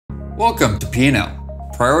Welcome to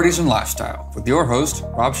P&L, Priorities and Lifestyle, with your host,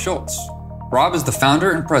 Rob Schulz. Rob is the founder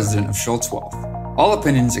and president of Schulz Wealth. All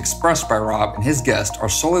opinions expressed by Rob and his guest are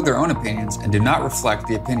solely their own opinions and do not reflect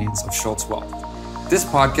the opinions of Schulz Wealth. This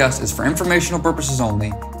podcast is for informational purposes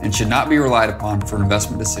only and should not be relied upon for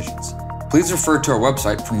investment decisions. Please refer to our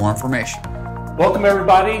website for more information. Welcome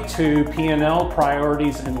everybody to P&L,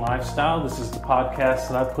 Priorities and Lifestyle. This is the podcast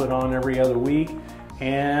that I put on every other week.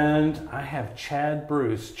 And I have Chad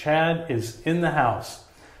Bruce. Chad is in the house.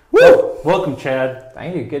 Woo! Welcome, Chad.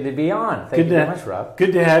 Thank you. Good to be on. Thank you very much, Rob.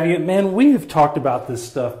 Good to have you. Man, we have talked about this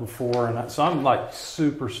stuff before, and so I'm like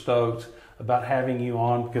super stoked about having you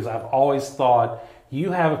on because I've always thought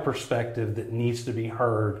you have a perspective that needs to be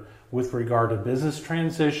heard with regard to business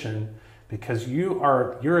transition because you're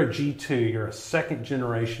a G2, you're a second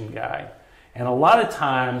generation guy. And a lot of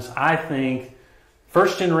times I think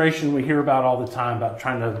first generation we hear about all the time about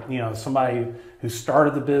trying to, somebody who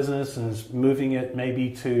started the business and is moving it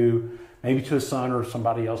maybe to a son or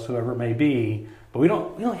somebody else, whoever it may be. But we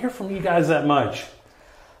don't hear from you guys that much.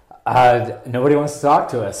 Nobody wants to talk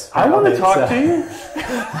to us. I want to talk to you.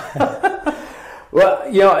 Well,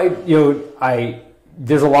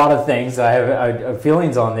 there's a lot of things. I have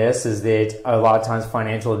feelings on this. Is that a lot of times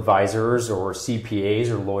financial advisors or CPAs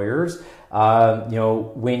or lawyers,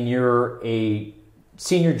 when you're a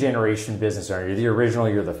senior generation business owner, you're the original,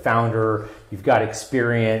 you're the founder, you've got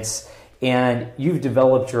experience, and you've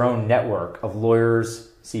developed your own network of lawyers,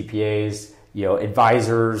 CPAs,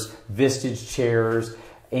 advisors, Vistage chairs,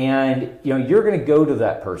 and you're going to go to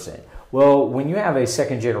that person. Well, when you have a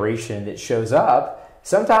second generation that shows up,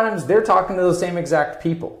 sometimes they're talking to those same exact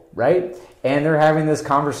people, right? And they're having this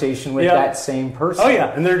conversation with that same person. Oh,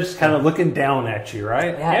 yeah. And they're just kind of looking down at you,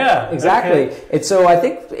 right? Yeah, exactly. Okay. And so I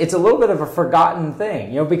think it's a little bit of a forgotten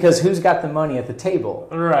thing, because who's got the money at the table?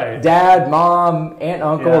 Right. Dad, mom, aunt,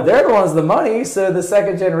 uncle, they're the ones with the money. So the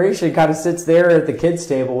second generation kind of sits there at the kids'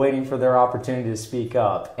 table waiting for their opportunity to speak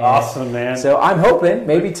up. And awesome, man. So I'm hoping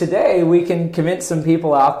maybe today we can convince some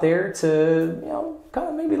people out there to, kind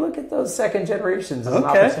of maybe look at those second generations as an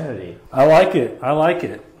opportunity. I like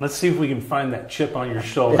it. Let's see if we can find that chip on your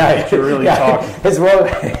shoulder that you're really talking. It's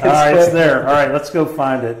there. All right, let's go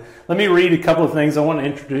find it. Let me read a couple of things. I want to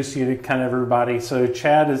introduce you to kind of everybody. So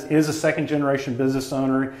Chad is a second generation business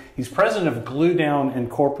owner. He's president of GluDown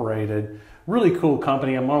Incorporated. Really cool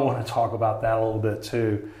company. I'm going to want to talk about that a little bit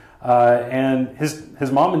too. And his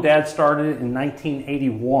mom and dad started it in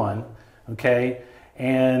 1981. Okay.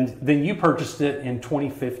 And then you purchased it in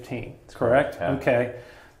 2015, correct? Yeah. Okay.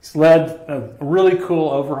 It's led a really cool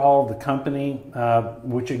overhaul of the company,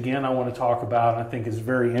 which again I want to talk about. I think is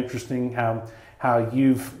very interesting how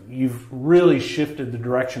you've really shifted the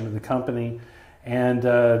direction of the company, and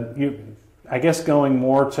I guess going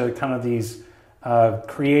more to kind of these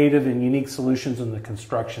creative and unique solutions in the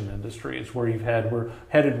construction industry is where we're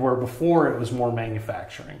headed. Where before it was more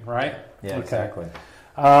manufacturing, right? Yeah, exactly.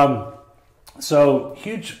 So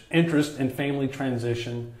huge interest in family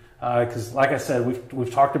transition because, like I said,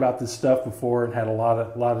 we've talked about this stuff before and had a lot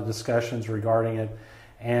of discussions regarding it,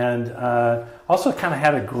 and also kind of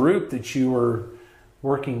had a group that you were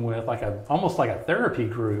working with, almost like a therapy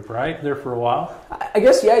group, right? There for a while. I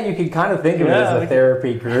guess you could kind of think of it as a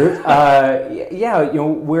therapy group. Where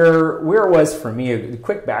it was for me. A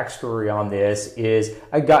quick backstory on this is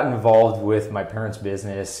I got involved with my parents'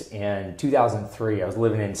 business in 2003. I was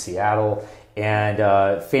living in Seattle. And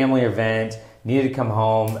family event, needed to come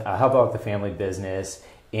home, help out with the family business,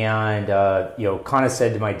 and kind of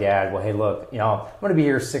said to my dad, well, hey, look, I'm going to be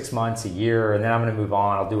here 6 months, a year, and then I'm going to move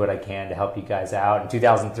on. I'll do what I can to help you guys out. In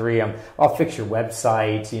 2003, I'll fix your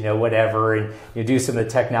website, whatever, and do some of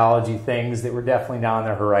the technology things that were definitely now on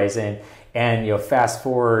the horizon. And fast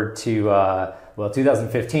forward to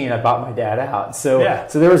 2015, I bought my dad out. So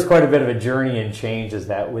there was quite a bit of a journey and change as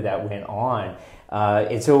that went on.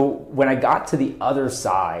 And so when I got to the other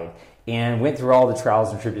side and went through all the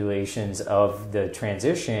trials and tribulations of the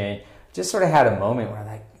transition, just sort of had a moment where I'm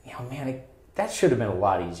like, that should have been a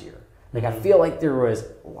lot easier. Like, I feel like there was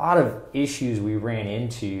a lot of issues we ran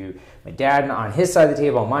into, my dad on his side of the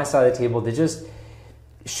table, on my side of the table, that just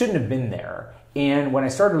shouldn't have been there. And when I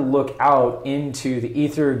started to look out into the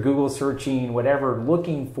ether, Google searching, whatever,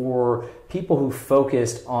 looking for people who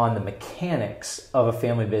focused on the mechanics of a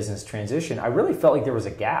family business transition, I really felt like there was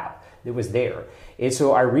a gap that was there. And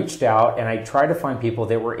so I reached out and I tried to find people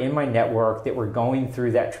that were in my network that were going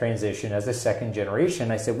through that transition as a second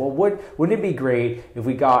generation. I said, well, wouldn't it be great if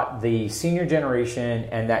we got the senior generation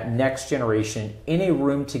and that next generation in a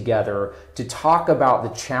room together to talk about the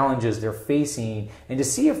challenges they're facing and to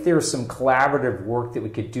see if there's some collaborative work that we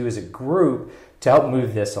could do as a group to help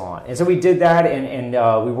move this on. And so we did that, and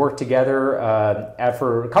we worked together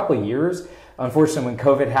for a couple of years. Unfortunately, when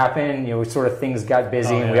COVID happened, things got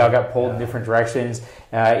busy and we all got pulled in different directions.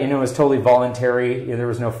 It was totally voluntary. There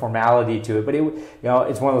was no formality to it, but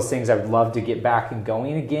it's one of those things I would love to get back and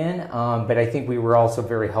going again. But I think we were also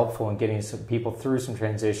very helpful in getting some people through some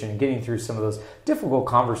transition and getting through some of those difficult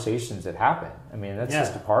conversations that happen. I mean, that's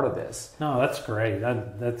just a part of this. No, that's great.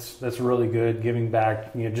 That's really good. Giving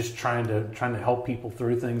back, just trying to help people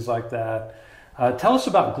through things like that. Tell us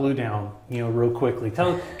about GluDown, real quickly.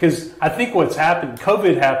 Because I think what's happened,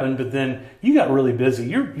 COVID happened, but then you got really busy.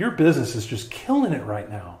 Your business is just killing it right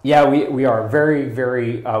now. Yeah, we are very,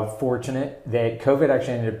 very fortunate that COVID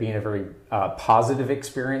actually ended up being a very positive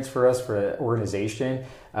experience for us, for the organization.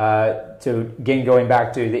 Again, going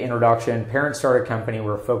back to the introduction, parent started company,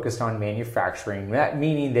 we're focused on manufacturing. That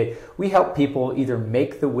meaning that we help people either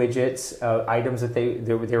make the widgets, items that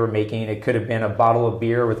they were making. It could have been a bottle of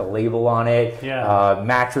beer with a label on it,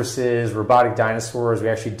 mattresses, robotic dinosaurs. We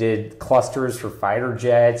actually did clusters for fighter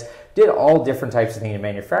jets, did all different types of things in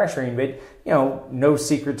manufacturing. But no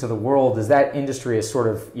secret to the world is that industry is sort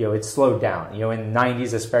of, it's slowed down. In the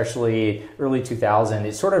 90s, especially early 2000,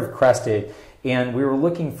 it sort of crested. And we were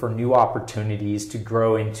looking for new opportunities to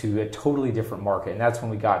grow into a totally different market. And that's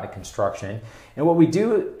when we got into construction. And what we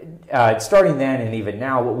do, starting then and even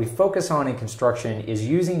now, what we focus on in construction is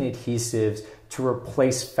using adhesives to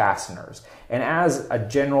replace fasteners. And as a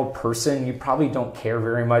general person, you probably don't care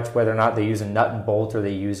very much whether or not they use a nut and bolt or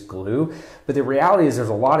they use glue. But the reality is there's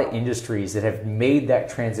a lot of industries that have made that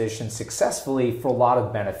transition successfully for a lot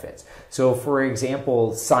of benefits. So for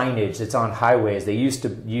example, signage that's on highways, they used to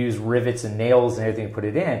use rivets and nails and everything to put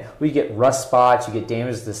it in. Well, you get rust spots, you get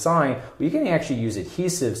damage to the sign. Well, you can actually use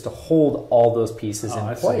adhesives to hold all those pieces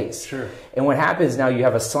in place. Sure. And what happens now, you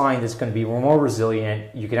have a sign that's going to be more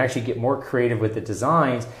resilient. You can actually get more creative with the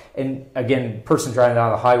designs. And again, person driving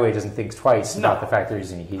down the highway doesn't think twice about the fact they're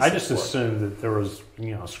using adhesive. I just assumed that there was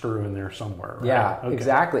a screw in there somewhere. Right? Yeah,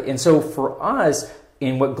 exactly. And so for us,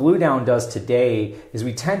 in what GluDown does today is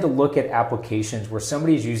we tend to look at applications where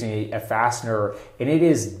somebody's using a fastener and it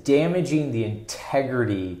is damaging the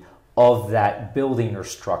integrity of that building or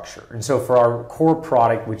structure. And so for our core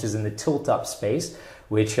product, which is in the tilt-up space,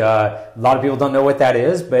 which a lot of people don't know what that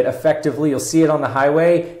is, but effectively you'll see it on the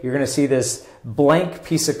highway. You're going to see this blank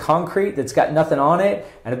piece of concrete that's got nothing on it,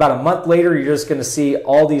 and about a month later you're just going to see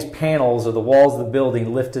all these panels or the walls of the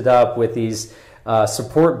building lifted up with these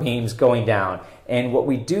support beams going down. And what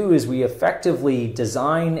we do is we effectively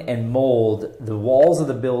design and mold the walls of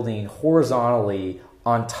the building horizontally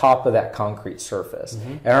on top of that concrete surface.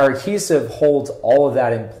 And our adhesive holds all of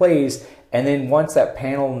that in place. And then once that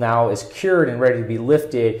panel now is cured and ready to be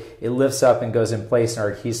lifted, it lifts up and goes in place and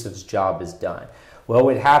our adhesive's job is done. Well,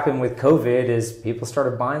 what happened with COVID is people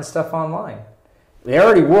started buying stuff online. They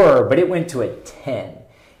already were, but it went to a 10.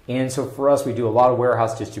 And so for us, we do a lot of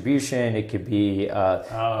warehouse distribution. It could be,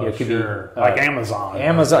 it could be like Amazon.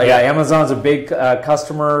 Amazon, yeah, Amazon's a big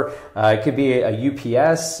customer. It could be a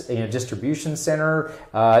UPS, distribution center.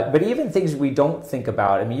 But even things we don't think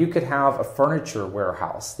about. I mean, you could have a furniture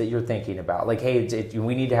warehouse that you're thinking about. Like, hey,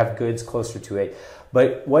 we need to have goods closer to it.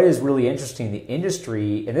 But what is really interesting in the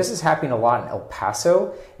industry, and this is happening a lot in El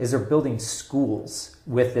Paso, is they're building schools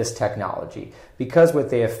with this technology. Because what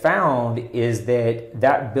they have found is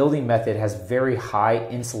that building method has very high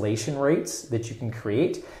insulation rates that you can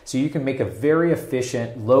create. So you can make a very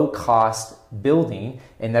efficient, low-cost building,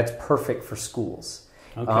 and that's perfect for schools.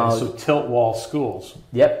 Okay, so tilt wall schools.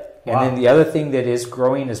 Yep. Wow. And then the other thing that is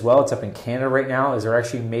growing as well, it's up in Canada right now, is they're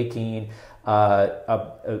actually making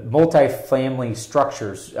multi-family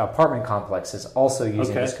structures, apartment complexes, also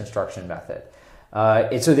using this construction method.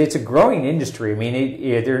 So it's a growing industry. I mean,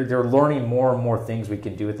 they're learning more and more things we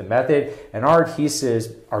can do with the method, and our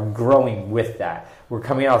adhesives are growing with that. We're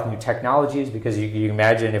coming out with new technologies because you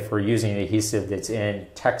imagine if we're using an adhesive that's in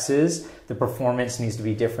Texas, the performance needs to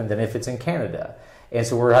be different than if it's in Canada. And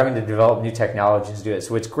so we're having to develop new technologies to do it.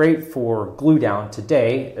 So what's great for GluDown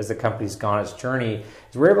today, as the company's gone its journey,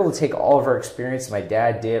 is we're able to take all of our experience my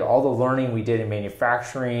dad did, all the learning we did in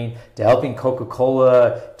manufacturing, to helping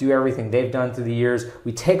Coca-Cola do everything they've done through the years.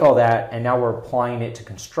 We take all that and now we're applying it to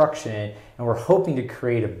construction, and we're hoping to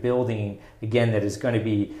create a building, again, that is going to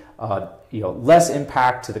be less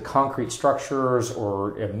impact to the concrete structures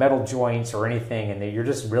or metal joints or anything, and that you're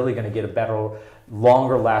just really going to get a better,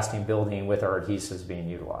 longer lasting building with our adhesives being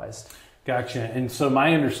utilized. Gotcha. And so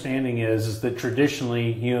my understanding is that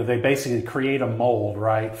traditionally, they basically create a mold,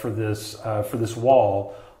 right, for this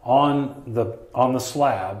wall on the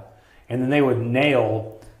slab, and then they would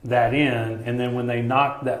nail that in, and then when they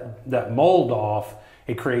knock that mold off,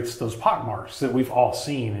 it creates those pock marks that we've all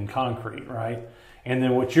seen in concrete, right? And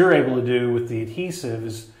then what you're able to do with the adhesive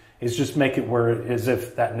is just make it as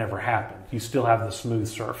if that never happened. You still have the smooth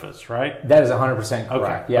surface, right? That is 100%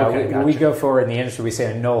 correct. Okay. Yeah, Okay, we gotcha. go for, in the industry, we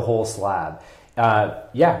say a no-hole slab.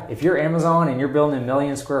 Yeah, if you're Amazon and you're building a 1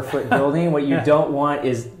 million square foot building, what you don't want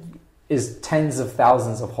is tens of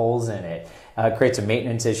thousands of holes in it. It creates a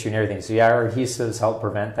maintenance issue and everything. So yeah, our adhesives help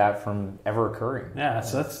prevent that from ever occurring. Yeah,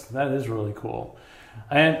 so that is really cool.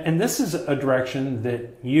 And this is a direction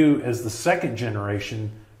that you, as the second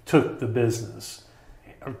generation, took the business,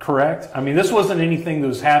 correct? I mean, this wasn't anything that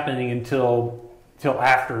was happening until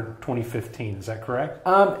after 2015. Is that correct?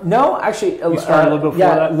 No, actually, you started a little bit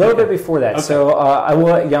before that. A little bit before that. Okay. So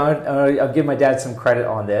I'll give my dad some credit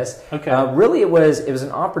on this. Okay. Really, it was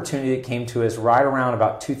an opportunity that came to us right around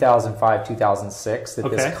about 2005, 2006. That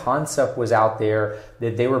this concept was out there,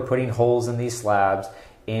 that they were putting holes in these slabs.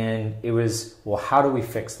 And it was, well, how do we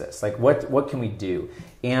fix this? Like, what can we do?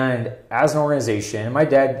 And as an organization, and my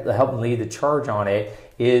dad helped lead the charge on it,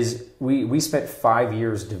 is we spent 5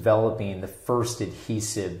 years developing the first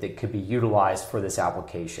adhesive that could be utilized for this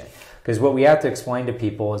application. Because what we have to explain to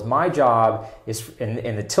people is my job is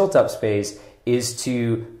in the tilt-up space is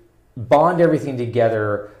to bond everything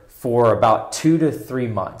together for about 2 to 3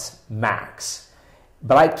 months max.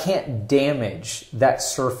 But I can't damage that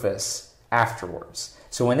surface afterwards.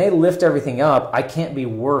 So when they lift everything up, I can't be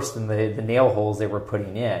worse than the nail holes they were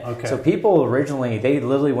putting in. Okay. So people originally, they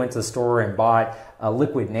literally went to the store and bought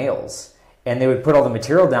liquid nails. And they would put all the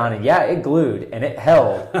material down, and yeah, it glued, and it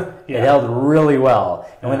held. It held really well.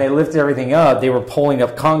 And when they lifted everything up, they were pulling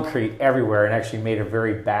up concrete everywhere and actually made a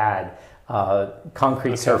very bad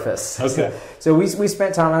concrete surface. Okay. So we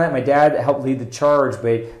spent time on that. My dad helped lead the charge,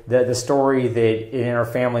 but the story that in our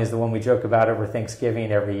family is the one we joke about over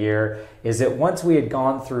Thanksgiving every year, is that once we had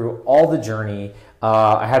gone through all the journey,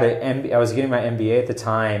 I was getting my MBA at the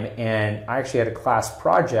time, and I actually had a class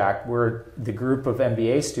project where the group of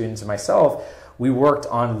MBA students and myself, we worked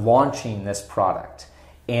on launching this product.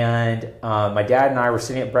 And my dad and I were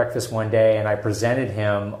sitting at breakfast one day, and I presented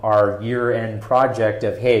him our year-end project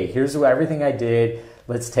of, hey, here's everything I did.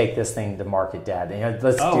 Let's take this thing to market, Dad.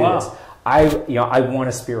 Let's do this. I want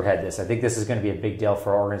to spearhead this. I think this is going to be a big deal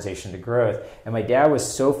for our organization to growth. And my dad was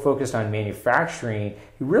so focused on manufacturing,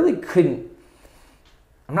 he really couldn't.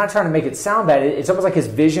 I'm not trying to make it sound bad. It's almost like his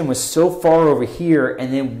vision was so far over here,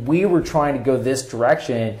 and then we were trying to go this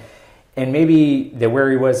direction. And maybe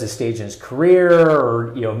where he was this stage in his career,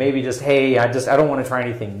 or maybe just, hey, I don't want to try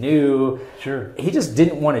anything new. Sure. He just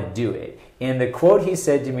didn't want to do it. And the quote he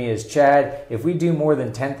said to me is, Chad, if we do more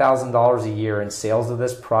than $10,000 a year in sales of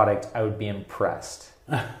this product, I would be impressed.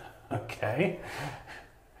 Okay.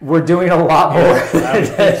 We're doing a lot more than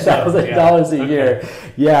 $10,000 a year.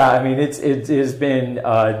 Yeah, I mean, it has been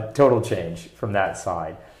a total change from that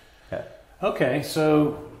side. Yeah. Okay,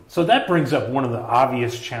 so that brings up one of the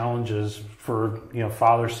obvious challenges for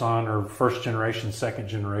father son or first generation, second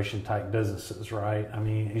generation type businesses, right? I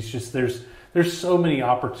mean, it's just there's so many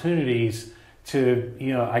opportunities to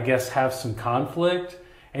I guess have some conflict,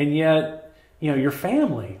 and yet your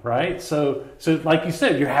family, right? So like you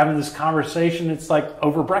said, you're having this conversation. It's like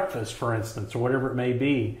over breakfast, for instance, or whatever it may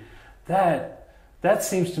be. That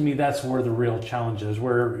seems to me that's where the real challenge is.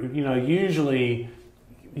 Where usually.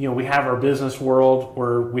 We have our business world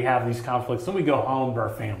where we have these conflicts, then we go home to our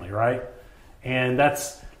family, right? And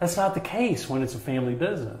that's not the case when it's a family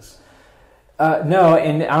business. No,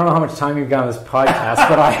 and I don't know how much time you've got on this podcast,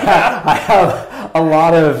 but I have a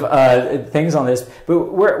lot of things on this. But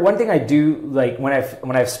one thing I do, like when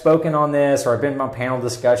I've spoken on this or I've been on panel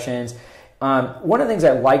discussions, one of the things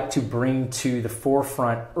I like to bring to the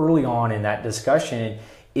forefront early on in that discussion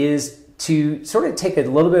is to sort of take a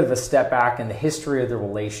little bit of a step back in the history of the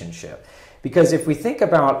relationship. Because if we think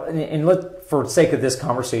about, for the sake of this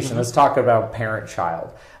conversation, let's talk about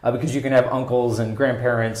parent-child. Because you can have uncles and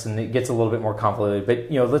grandparents, and it gets a little bit more convoluted.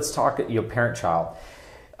 But let's talk parent-child.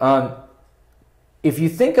 If you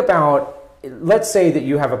think about, let's say that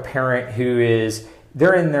you have a parent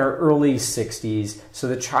they're in their early 60s, so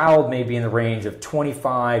the child may be in the range of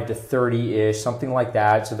 25 to 30-ish, something like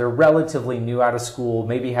that. So they're relatively new out of school,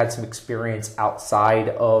 maybe had some experience outside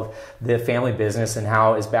of the family business and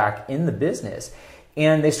how is back in the business.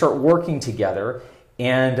 And they start working together.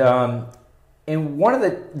 And one of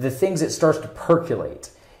the things that starts to percolate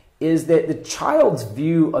is that the child's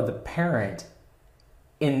view of the parent,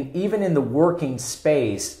 even in the working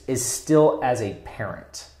space, is still as a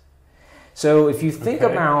parent. So if you think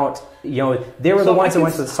about, they were the ones that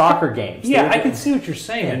went to the soccer games. Yeah, I can see what you're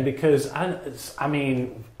saying because I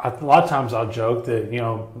mean, a lot of times I'll joke that,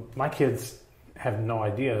 my kids have no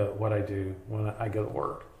idea what I do when I go to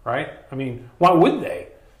work, right? I mean, why would they?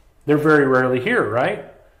 They're very rarely here, right?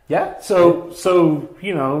 Yeah. So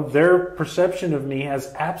their perception of me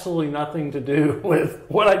has absolutely nothing to do with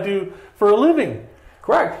what I do for a living.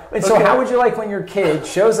 Correct. And so how would you like when your kid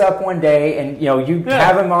shows up one day and you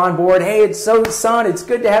have him on board, hey, son, it's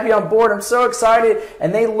good to have you on board. I'm so excited.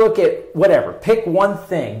 And they look at whatever, pick one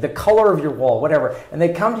thing, the color of your wall, whatever. And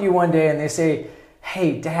they come to you one day and they say,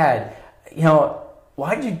 hey, Dad,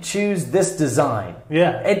 why'd you choose this design?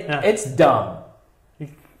 It's dumb.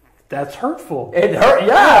 That's hurtful. It hurt.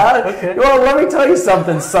 Yeah. Okay. Well, let me tell you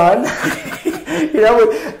something, son.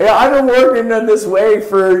 I've been working in this way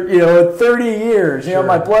for 30 years. Sure.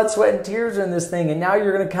 My blood, sweat, and tears are in this thing, and now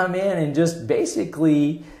you're going to come in and just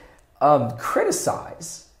basically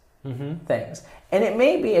criticize things. And it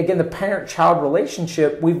may be, again, the parent-child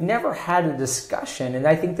relationship. We've never had a discussion, and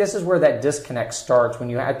I think this is where that disconnect starts when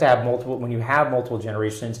you have multiple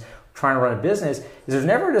generations trying to run a business. Is there's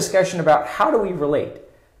never a discussion about how do we relate.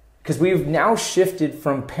 Because we've now shifted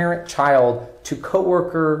from parent-child to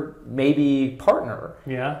coworker, maybe partner.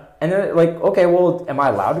 Yeah. And they're like, okay, well, am I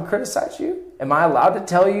allowed to criticize you? Am I allowed to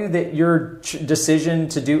tell you that your decision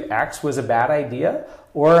to do X was a bad idea?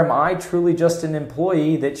 Or am I truly just an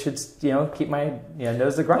employee that should, keep my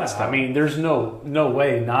nose to the grindstone? I mean, there's no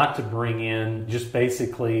way not to bring in just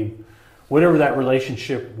basically whatever that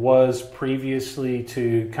relationship was previously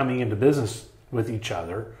to coming into business with each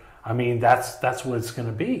other. I mean, that's what it's going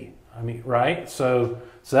to be. I mean, right? So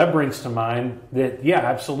that brings to mind that, yeah,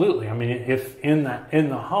 absolutely. I mean, if in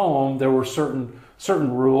the home there were certain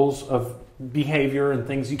rules of behavior and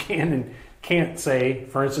things you can and can't say,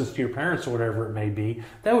 for instance, to your parents or whatever it may be,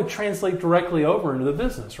 that would translate directly over into the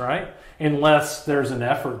business, right? Unless there's an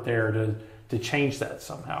effort there to change that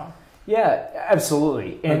somehow. Yeah,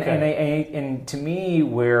 absolutely. And to me,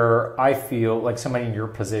 where I feel like somebody in your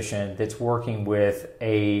position that's working with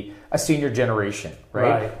a senior generation,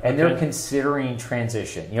 right? And they're considering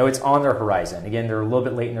transition. It's on their horizon. Again, they're a little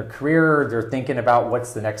bit late in their career. They're thinking about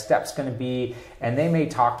what's the next step's going to be. And they may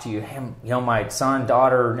talk to you, hey, my son,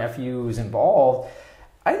 daughter, nephew is involved.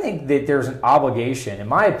 I think that there's an obligation, in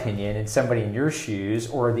my opinion, in somebody in your shoes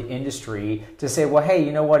or the industry to say, well, hey,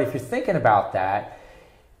 you know what? If you're thinking about that,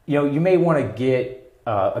 you may want to get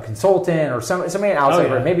a consultant or somebody outside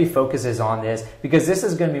that maybe focuses on this because this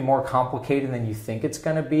is going to be more complicated than you think it's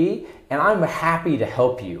going to be. And I'm happy to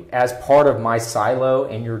help you as part of my silo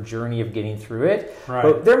and your journey of getting through it. Right.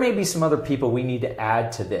 But there may be some other people we need to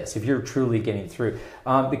add to this if you're truly getting through.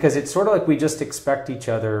 Because it's sort of like we just expect each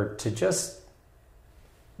other to just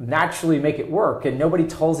naturally make it work, and nobody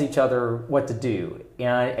tells each other what to do.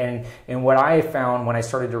 And what I found when I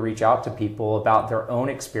started to reach out to people about their own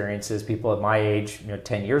experiences, people at my age,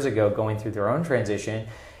 10 years ago, going through their own transition,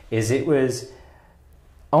 is it was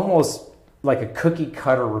almost like a cookie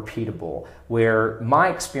cutter repeatable, where my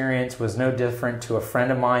experience was no different to a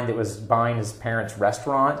friend of mine that was buying his parents'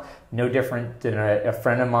 restaurant, no different than a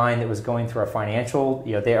friend of mine that was going through a financial,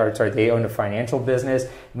 they owned a financial business.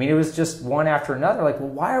 I mean, it was just one after another. Like, well,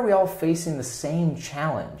 why are we all facing the same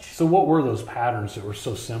challenge? So what were those patterns that were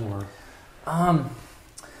so similar? I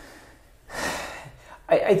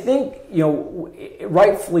think,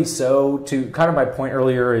 rightfully so, to kind of my point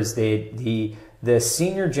earlier is the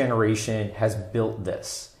senior generation has built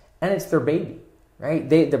this, and it's their baby, right?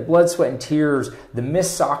 The blood, sweat, and tears, the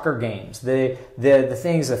missed soccer games, the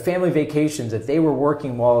things, the family vacations that they were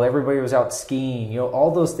working while everybody was out skiing,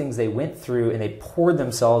 all those things they went through, and they poured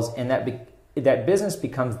themselves, and that business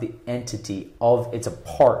becomes the entity it's a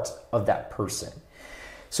part of that person.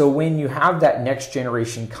 So when you have that next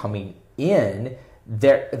generation coming in,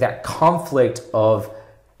 that conflict of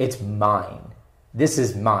it's mine. This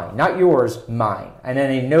is mine, not yours, mine. And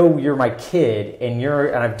then I know you're my kid, and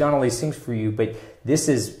I've done all these things for you, but this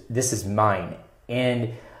is mine.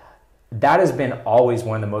 And that has been always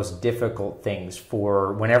one of the most difficult things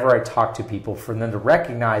for whenever I talk to people, for them to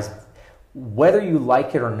recognize whether you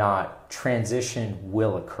like it or not, transition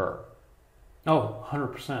will occur. Oh,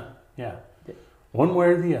 100%. Yeah. One way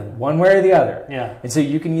or the other. One way or the other. Yeah. And so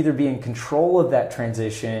you can either be in control of that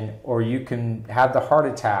transition, or you can have the heart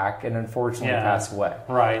attack and unfortunately pass away.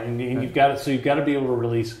 Right. And you've got to be able to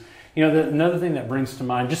release. Another thing that brings to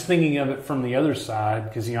mind, just thinking of it from the other side,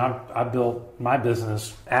 because I built my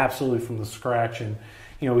business absolutely from the scratch, and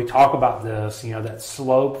we talk about this. That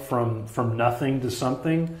slope from nothing to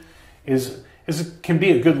something is can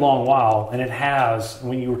be a good long while, and it has,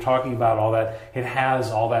 when you were talking about all that, it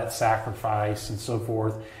has all that sacrifice and so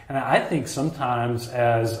forth. And I think sometimes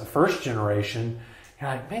as a first generation, you're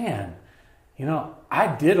like, man,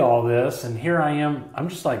 I did all this, and here I am, I'm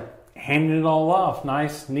just like handing it all off,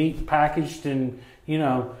 nice, neat, packaged, and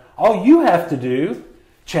all you have to do,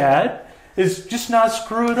 Chad, is just not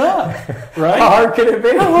screw it up, right? How hard can it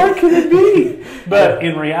be? How hard can it be? But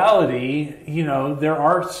in reality, there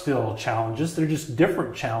are still challenges. They're just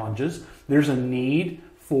different challenges. There's a need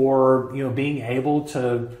for, being able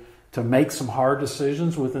to make some hard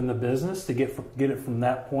decisions within the business to get it from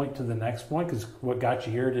that point to the next point, because what got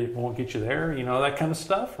you here won't get you there, that kind of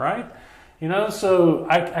stuff, right? So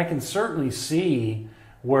I can certainly see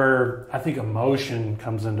where I think emotion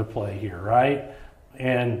comes into play here, right?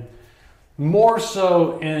 And more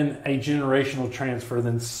so in a generational transfer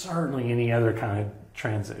than certainly any other kind of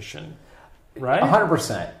transition, right?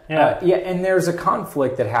 100%. Yeah, and there's a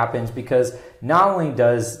conflict that happens because not only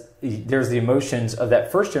there's the emotions of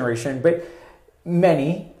that first generation, but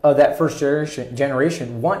many of that first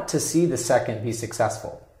generation want to see the second be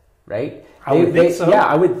successful, right? I would think so. Yeah,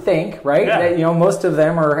 I would think, right? Yeah. That, most of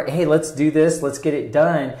them are, hey, let's do this, let's get it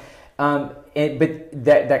done. But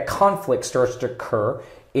that conflict starts to occur.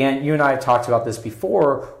 And you and I have talked about this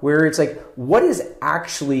before, where it's like, what is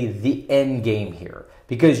actually the end game here?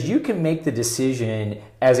 Because you can make the decision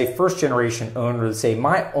as a first generation owner to say,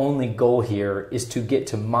 my only goal here is to get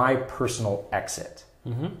to my personal exit.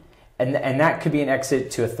 Mm-hmm. And that could be an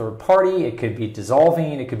exit to a third party, it could be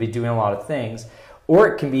dissolving, it could be doing a lot of things, or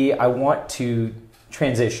it can be, I want to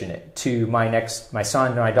transition it to my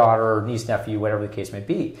son, my daughter, niece, nephew, whatever the case may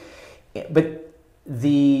be. But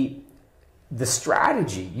the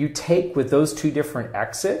strategy you take with those two different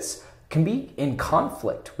exits can be in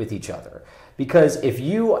conflict with each other. Because if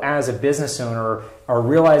you as a business owner are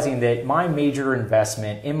realizing that my major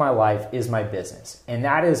investment in my life is my business, and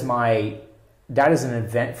that is an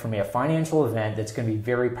event for me, a financial event that's going to be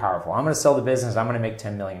very powerful. I'm going to sell the business, I'm going to make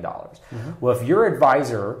 $10 million. Mm-hmm. Well, if your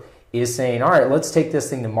advisor is saying, all right, let's take this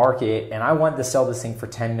thing to market and I want to sell this thing for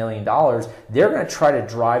 $10 million, they're going to try to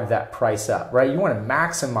drive that price up, right? You want to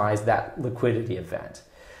maximize that liquidity event.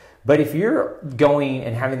 But if you're going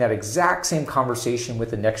and having that exact same conversation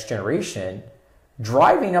with the next generation,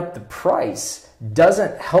 driving up the price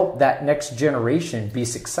doesn't help that next generation be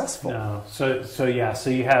successful. No. So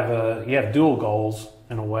you have dual goals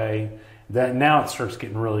in a way that now it starts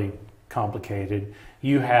getting really complicated.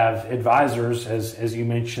 You have advisors, as you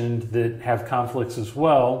mentioned, that have conflicts as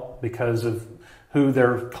well because of who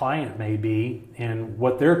their client may be and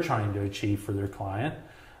what they're trying to achieve for their client.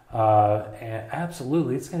 And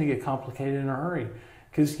absolutely, it's going to get complicated in a hurry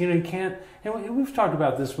because you can't. And we've talked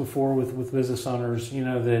about this before with business owners.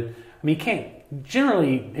 You can't.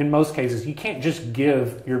 Generally, in most cases, you can't just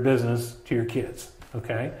give your business to your kids,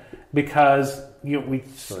 okay? Because we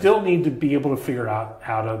still need to be able to figure out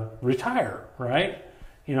how to retire, right?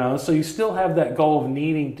 So you still have that goal of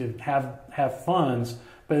needing to have funds,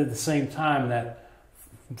 but at the same time, that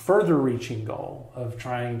further reaching goal of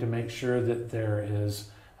trying to make sure that there is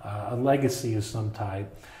a legacy of some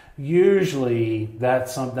type. Usually,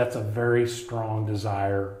 that's a very strong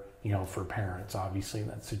desire, for parents, obviously, in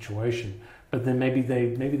that situation. But then maybe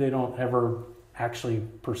they don't ever actually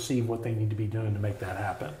perceive what they need to be doing to make that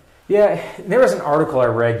happen. Yeah, there was an article I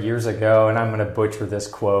read years ago, and I'm going to butcher this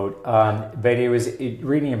quote, but it was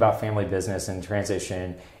reading about family business and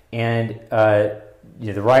transition, and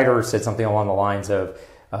the writer said something along the lines of,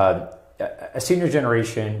 a senior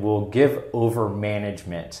generation will give over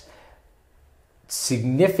management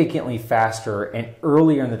significantly faster and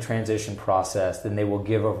earlier in the transition process than they will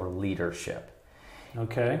give over leadership.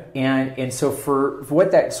 Okay. And so for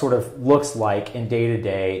what that sort of looks like in day to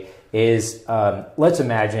day is, let's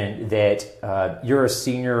imagine that you're a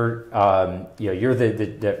senior, you're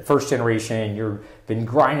the first generation, you've been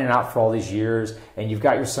grinding out for all these years, and you've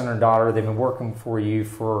got your son or daughter, they've been working for you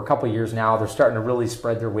for a couple of years now, they're starting to really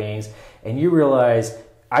spread their wings, and you realize,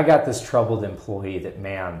 I got this troubled employee that,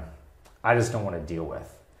 man, I just don't want to deal with.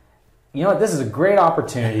 This is a great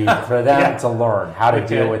opportunity for them to learn how to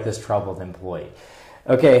deal with this troubled employee.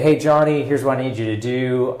 Okay, hey Johnny, here's what I need you to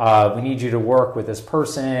do. We need you to work with this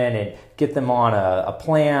person and get them on a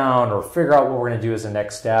plan or figure out what we're going to do as the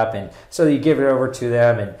next step. And so you give it over to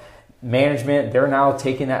them, and management, they're now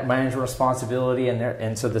taking that management responsibility,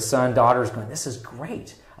 and so the son, daughter is going, this is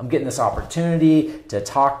great. I'm getting this opportunity to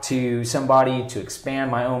talk to somebody, to expand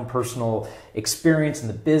my own personal experience in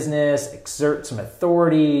the business, exert some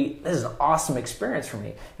authority. This is an awesome experience for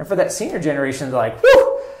me. And for that senior generation, they're like,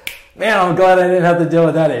 whew, Man, I'm glad I didn't have to deal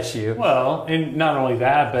with that issue. Well, and not only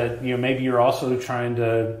that, but maybe you're also trying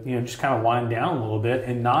to just kind of wind down a little bit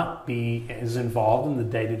and not be as involved in the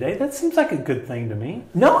day to day. That seems like a good thing to me.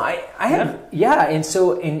 No, I have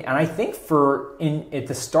and I think at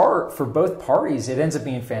the start for both parties it ends up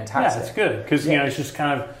being fantastic. Yeah, it's good because it's just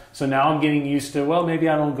kind of. So now I'm getting used to, well, maybe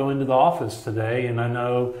I don't go into the office today, and I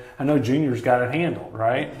know Junior's got it handled,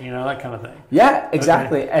 right? That kind of thing. Yeah,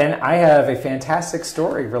 exactly. Okay. And I have a fantastic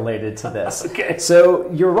story related to this. Okay.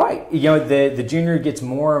 So you're right. The Junior gets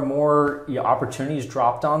more and more opportunities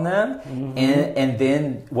dropped on them, mm-hmm. and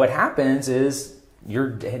then what happens is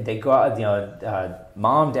they go out.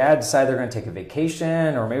 Mom, dad decide they're going to take a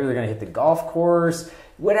vacation, or maybe they're going to hit the golf course.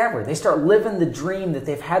 Whatever. They start living the dream that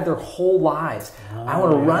they've had their whole lives. I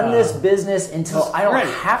want to run this business until I don't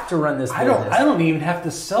have to run this business. I don't even have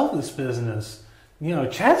to sell this business.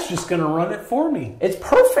 Chad's just going to run it for me. It's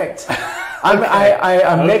perfect.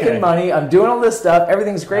 I'm making money. I'm doing all this stuff.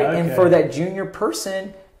 Everything's great. Okay. And for that junior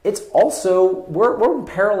person, it's also we're in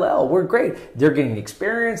parallel. We're great. They're getting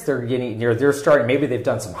experience. They're starting. Maybe they've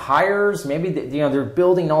done some hires. Maybe they're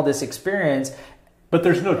building all this experience. But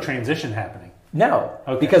there's no transition happening. No,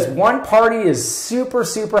 because one party is super,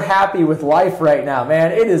 super happy with life right now,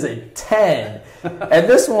 man. It is a 10. And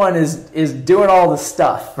this one is doing all the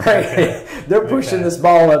stuff, right? Okay. They're pushing this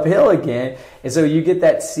ball uphill again. And so you get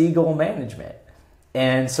that seagull management.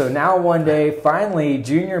 And so now one day, finally,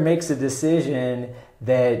 Junior makes a decision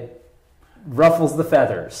that ruffles the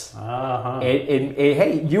feathers. Uh-huh.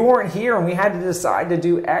 Hey, you weren't here and we had to decide to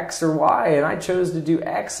do X or Y, and I chose to do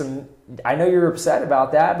X, and I know you're upset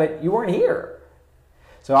about that, but you weren't here.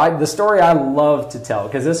 So the story I love to tell,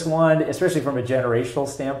 because this one, especially from a generational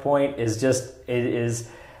standpoint, is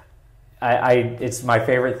it's my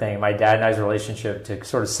favorite thing. My dad and I's relationship to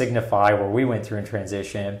sort of signify where we went through in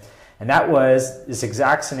transition. And that was this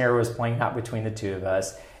exact scenario was playing out between the two of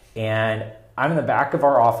us. And I'm in the back of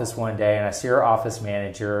our office one day and I see our office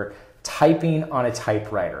manager typing on a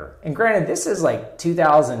typewriter. And granted, this is like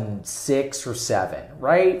 2006 or 7,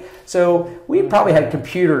 right? So we probably had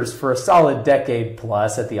computers for a solid decade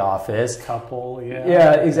plus at the office. Couple, yeah.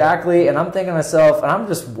 Yeah, exactly. And I'm thinking to myself, and I'm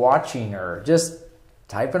just watching her, just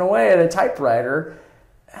typing away at a typewriter.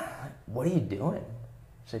 What are you doing?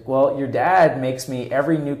 She's like, well, your dad makes me,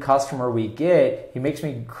 every new customer we get, he makes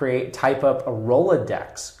me type up a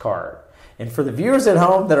Rolodex card. And for the viewers at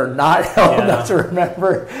home that are not old enough to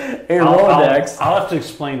remember a Rolodex. I'll have to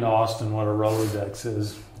explain to Austin what a Rolodex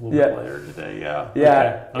is a little bit later today.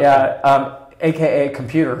 AKA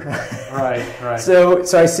computer. Right. So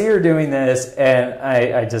I see her doing this, and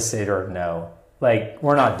I just say to her, no. Like,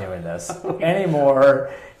 we're not doing this anymore.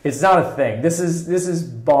 It's not a thing. This is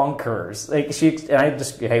bonkers.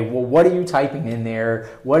 Hey, well, what are you typing in there?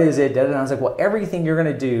 What is it? And I was like, well, everything you're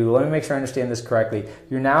going to do, let me make sure I understand this correctly.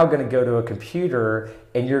 You're now going to go to a computer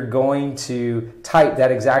and you're going to type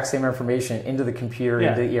that exact same information into the computer,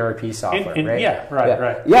 into the ERP software, right? Yeah,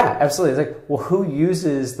 right. Yeah, absolutely. It's like, well, who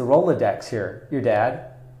uses the Rolodex here? Your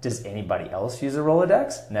dad? Does anybody else use a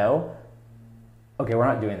Rolodex? No? Okay, we're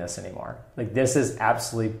not doing this anymore. Like, this is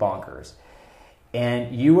absolutely bonkers.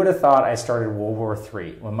 And you would have thought I started World War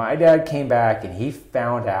III. When my dad came back and he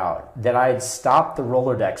found out that I had stopped the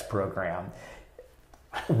Rolodex program,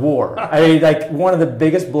 war. I mean, like, one of the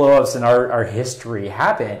biggest blow-ups in our history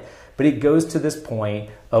happened. But it goes to this point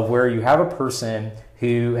of where you have a person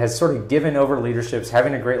who has sort of given over leadership,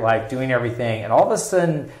 having a great life, doing everything, and all of a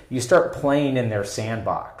sudden you start playing in their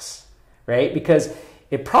sandbox, right? Because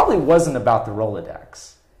it probably wasn't about the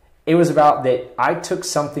Rolodex. It was about that I took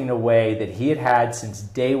something away that he had had since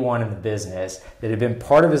day one in the business that had been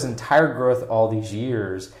part of his entire growth all these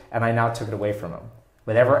years, and I now took it away from him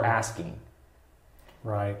without ever asking.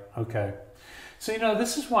 Right. Okay. So,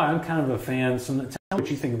 this is why I'm kind of a fan. So tell me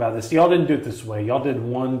what you think about this. Y'all didn't do it this way. Y'all did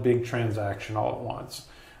one big transaction all at once.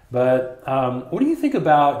 But what do you think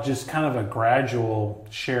about just kind of a gradual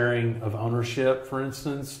sharing of ownership, for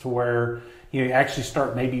instance, to where you actually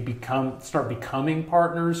start becoming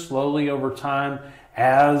partners slowly over time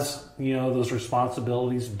as those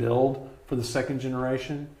responsibilities build for the second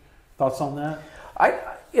generation? Thoughts on that?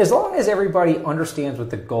 As long as everybody understands what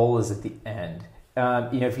the goal is at the end.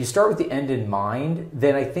 If you start with the end in mind,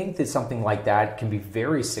 then I think that something like that can be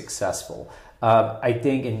very successful. I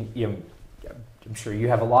think, I'm sure you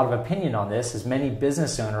have a lot of opinion on this, as many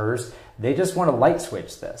business owners, they just want to light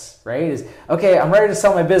switch this, right? Is, okay, I'm ready to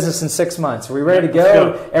sell my business in 6 months. Are we ready to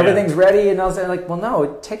go? Everything's ready. And I was like, well, no,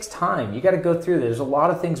 it takes time. You got to go through this. There's a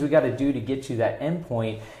lot of things we got to do to get to that end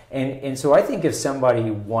point. And so I think if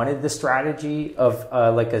somebody wanted the strategy of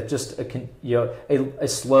a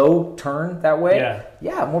slow turn that way,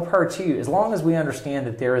 more power to you. As long as we understand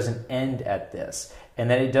that there is an end at this, and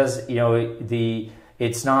that it does,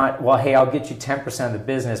 it's not, well, hey, I'll get you 10% of the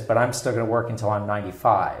business, but I'm still going to work until I'm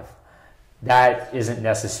 95. That isn't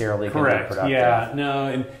necessarily going to be productive. Yeah, no,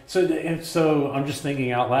 and so I'm just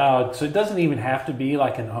thinking out loud. So it doesn't even have to be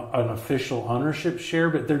like an official ownership share,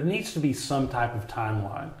 but there needs to be some type of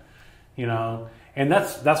timeline, And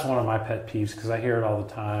that's one of my pet peeves, because I hear it all the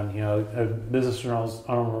time. A business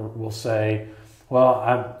owner will say, "Well,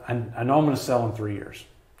 I know I'm going to sell in 3 years,"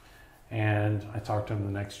 and I talk to him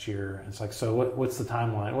the next year. And it's like, "So what's the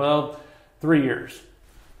timeline?" "Well, 3 years."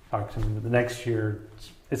 Talk to him the next year.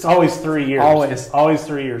 It's always 3 years. Always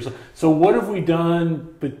 3 years. So what have we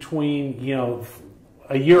done between,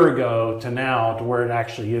 a year ago to now to where it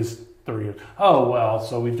actually is 3 years? Oh, well,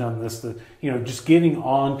 so we've done this, just getting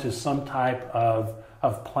on to some type of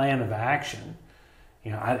plan of action.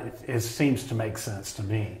 It seems to make sense to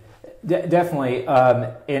me. Definitely.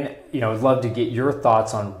 And, I'd love to get your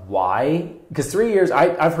thoughts on why. Because 3 years,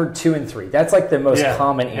 I've heard 2 and 3. That's like the most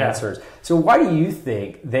common answers. So why do you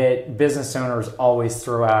think that business owners always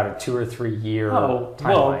throw out a 2 or 3 year timeline?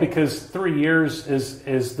 Well, because 3 years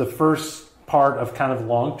is the first part of kind of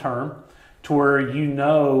long term, to where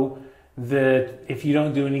that if you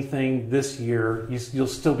don't do anything this year, you'll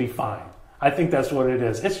still be fine. I think that's what it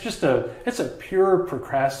is. It's a pure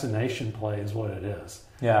procrastination play is what it is.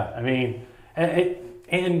 Yeah. I mean,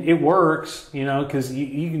 and it works, because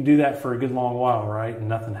you can do that for a good long while, right? And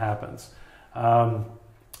nothing happens. I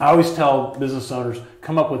always tell business owners,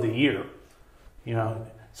 come up with a year,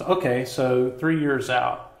 So 3 years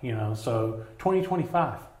out, so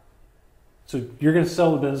 2025. So you're going to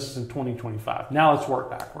sell the business in 2025. Now let's work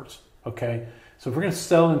backwards, okay? So if we're going to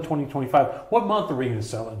sell in 2025, what month are we going to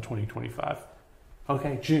sell in 2025?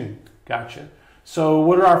 Okay, June. Gotcha. So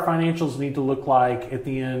what do our financials need to look like at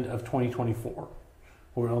the end of 2024?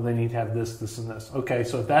 Well, they need to have this, this, and this. Okay,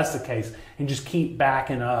 so if that's the case, and just keep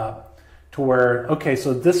backing up to where, okay,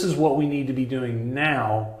 so this is what we need to be doing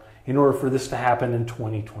now in order for this to happen in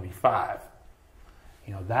 2025.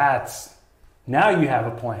 Now you have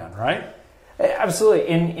a plan, right? Absolutely.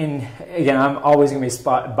 And again, I'm always going to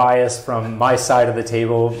be biased from my side of the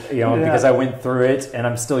table, because I went through it and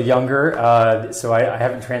I'm still younger. So I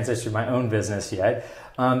haven't transitioned my own business yet.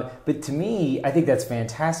 But to me, I think that's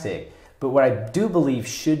fantastic. But what I do believe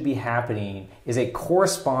should be happening is a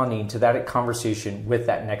corresponding to that conversation with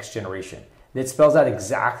that next generation that spells out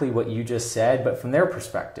exactly what you just said, but from their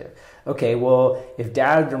perspective. Okay, well, if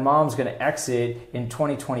dad or mom's going to exit in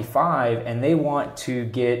 2025 and they want to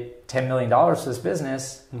get $10 million for this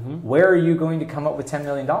business, where are you going to come up with $10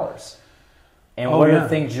 million? And what are the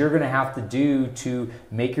things you're going to have to do to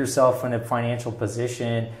make yourself in a financial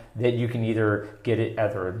position that you can either get it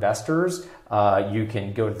other investors, you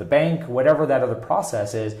can go to the bank, whatever that other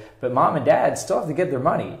process is, but mom and dad still have to get their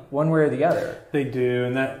money one way or the other. They do,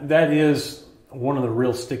 and that is one of the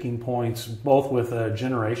real sticking points, both with a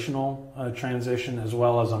generational transition as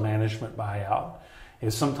well as a management buyout,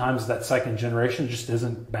 is sometimes that second generation just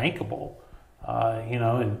isn't bankable,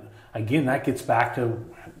 and again, that gets back to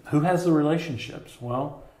who has the relationships.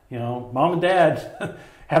 Well, mom and dad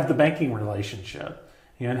have the banking relationship,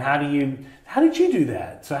 and how did you do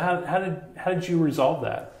that? So how did you resolve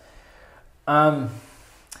that?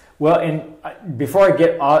 Well, and before I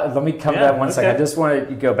get let me come to that one second. I just want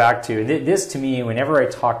to go back to this. To me, whenever I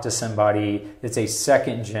talk to somebody that's a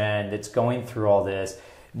second gen that's going through all this,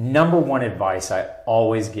 number one advice I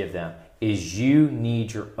always give them is you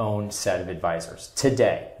need your own set of advisors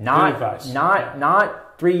today.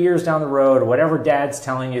 Not 3 years down the road, or whatever dad's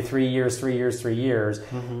telling you, 3 years.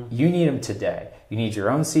 You need them today. You need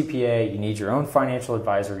your own CPA, you need your own financial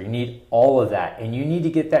advisor, you need all of that. And you need to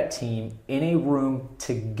get that team in a room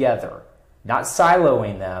together, not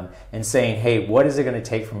siloing them and saying, hey, what is it going to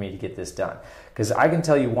take for me to get this done? Because I can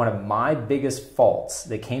tell you one of my biggest faults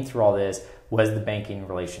that came through all this was the banking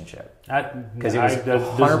relationship. Because it was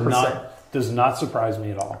 100%. Does not surprise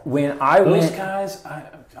me at all. When those guys,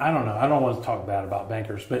 I don't know. I don't want to talk bad about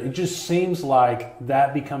bankers, but it just seems like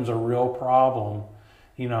that becomes a real problem,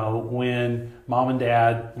 when mom and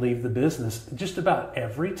dad leave the business just about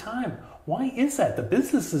every time. Why is that? The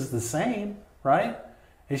business is the same, right?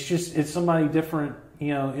 It's somebody different,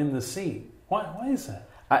 in the seat. Why is that?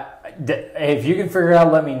 If you can figure it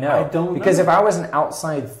out, let me know. I don't because know. if I was an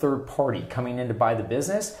outside third party coming in to buy the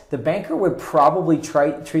business, the banker would probably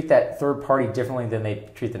treat that third party differently than they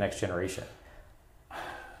treat the next generation.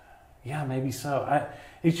 Yeah, maybe so.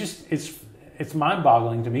 It's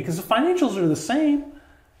mind-boggling to me because the financials are the same,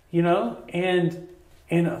 and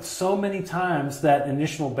so many times that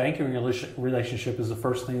initial banking relationship is the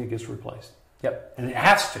first thing that gets replaced. Yep. And it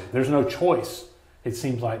has to. There's no choice, it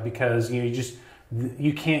seems like, because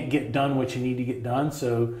you can't get done what you need to get done.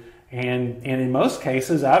 So, and in most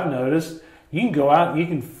cases, I've noticed you can go out and you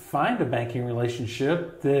can find a banking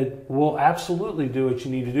relationship that will absolutely do what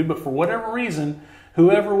you need to do, but for whatever reason,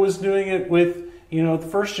 whoever was doing it with the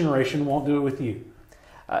first generation won't do it with you.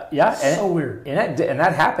 So weird. And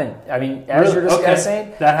that happened. I mean, as you're discussing,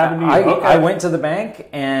 okay. That happened to you. I went to the bank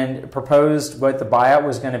and proposed what the buyout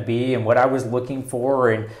was going to be and what I was looking for,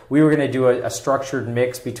 and we were going to do a structured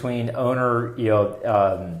mix between owner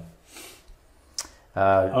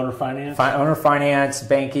finance,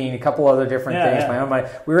 banking, a couple other different things. My own money.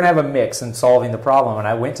 We were going to have a mix in solving the problem, and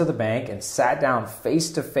I went to the bank and sat down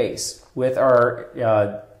face to face with our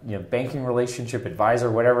banking relationship advisor,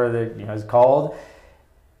 whatever it's called.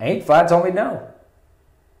 And he flat told me no.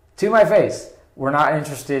 To my face. We're not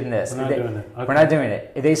interested in this. We're not doing it. Okay. We're not doing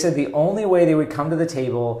it. They said the only way they would come to the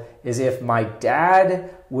table is if my dad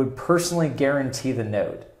would personally guarantee the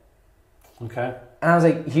note. Okay. And I was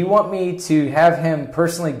like, you want me to have him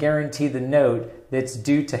personally guarantee the note that's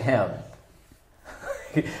due to him?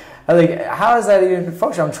 I was like, how does that even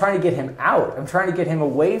function? I'm trying to get him out. I'm trying to get him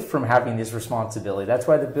away from having this responsibility. That's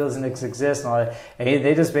why the business exists and all that. And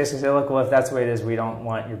they just basically say, look, well, if that's the way it is, we don't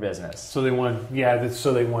want your business. So they want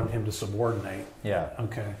him to subordinate. Yeah.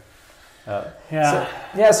 Okay.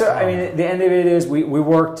 So I mean, the end of it is we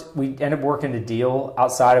ended up working a deal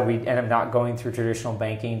outside of, we ended up not going through traditional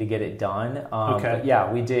banking to get it done. But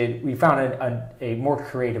yeah, we found a more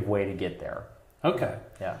creative way to get there. Okay.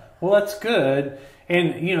 Yeah. Well, that's good.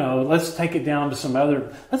 And, let's take it down to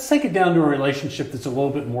a relationship that's a little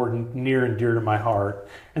bit more near and dear to my heart.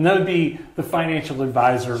 And that would be the financial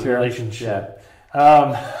advisor relationship.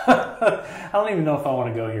 Yeah. I don't even know if I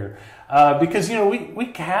want to go here. Because,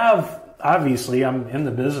 we have, obviously, I'm in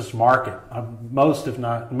the business market. Most of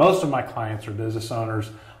my clients are business owners.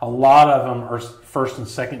 A lot of them are first and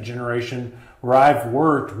second generation, where I've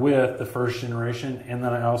worked with the first generation, and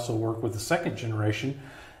then I also work with the second generation.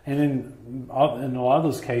 And in a lot of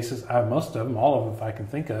those cases, most of them, all of them, if I can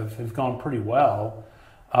think of, have gone pretty well.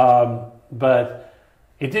 But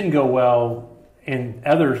it didn't go well in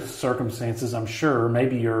other circumstances, I'm sure,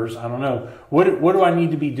 maybe yours, I don't know. What do I need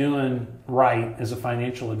to be doing right as a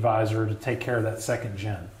financial advisor to take care of that second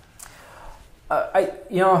gen? I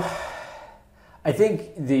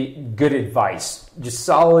think the good advice, just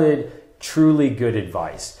solid, truly good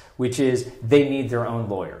advice, which is they need their own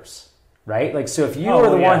lawyers. Right? Like, so if you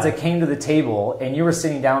were the ones that came to the table and you were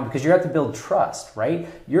sitting down, because you have to build trust, right?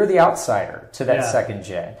 You're the outsider to that second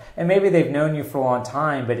gen. And maybe they've known you for a long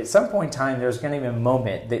time, but at some point in time, there's going to be a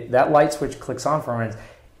moment that light switch clicks on for him.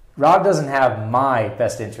 Rob doesn't have my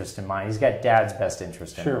best interest in mind. He's got dad's best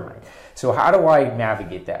interest in mind. So how do I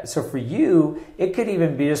navigate that? So for you, it could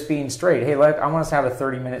even be just being straight. Hey, look, I want us to have a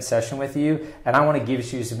 30-minute session with you, and I want to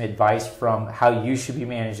give you some advice from how you should be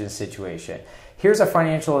managing the situation. Here's a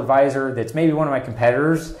financial advisor that's maybe one of my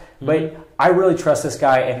competitors, but I really trust this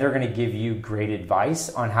guy, and they're going to give you great advice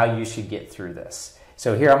on how you should get through this.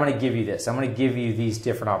 So here, I'm going to give you this. I'm going to give you these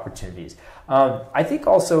different opportunities. I think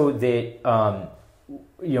also that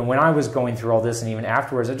when I was going through all this, and even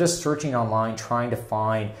afterwards, I was just searching online, trying to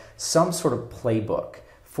find some sort of playbook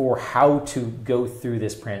for how to go through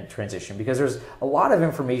this transition, because there's a lot of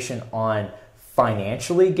information on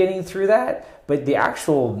financially getting through that, but the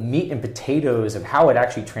actual meat and potatoes of how it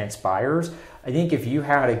actually transpires, I think if you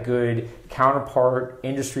had a good counterpart,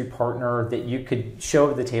 industry partner that you could show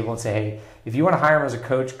up at the table and say, hey, if you want to hire them as a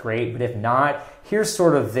coach, great, but if not, here's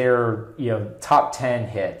sort of their top 10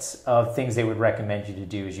 hits of things they would recommend you to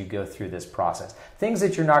do as you go through this process. Things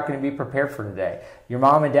that you're not going to be prepared for today. Your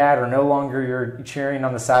mom and dad are no longer you're cheering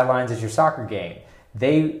on the sidelines at your soccer game.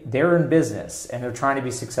 They're in business, and they're trying to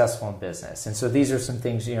be successful in business. And so these are some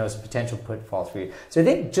things, as potential pitfalls for you. So I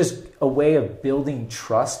think just a way of building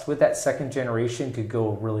trust with that second generation could go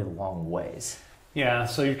a really long ways. Yeah,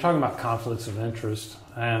 so you're talking about conflicts of interest.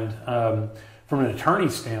 And from an attorney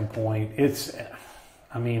standpoint, it's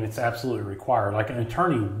absolutely required. Like, an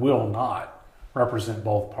attorney will not represent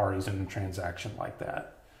both parties in a transaction like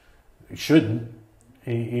that. He shouldn't.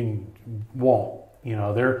 He won't.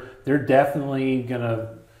 They're definitely going to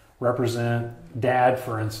represent dad,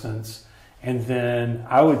 for instance. And then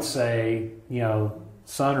I would say,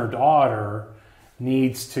 son or daughter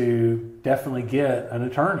needs to definitely get an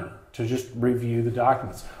attorney to just review the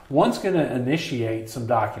documents. One's going to initiate some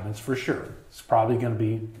documents for sure. It's probably going to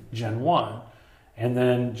be Gen 1. And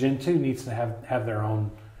then Gen 2 needs to have their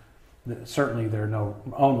own, certainly their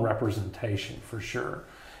own representation for sure.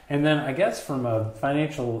 And then I guess from a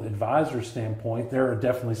financial advisor standpoint, there are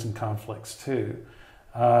definitely some conflicts too.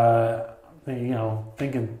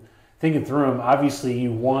 Thinking through them, obviously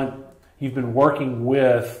you've been working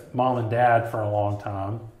with mom and dad for a long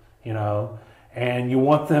time, and you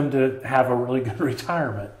want them to have a really good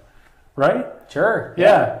retirement, right? Sure.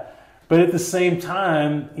 Yeah. But at the same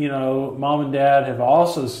time, mom and dad have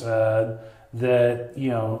also said that,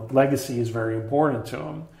 legacy is very important to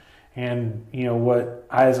them. And, what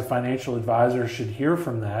I as a financial advisor should hear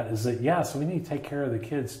from that is that, so we need to take care of the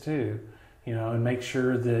kids too, and make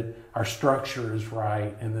sure that our structure is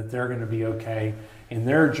right and that they're going to be okay in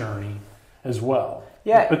their journey as well.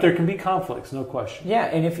 Yeah. But there can be conflicts, no question. Yeah,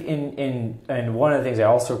 and one of the things I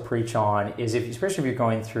also preach on is especially if you're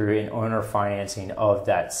going through an owner financing of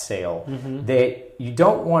that sale, that you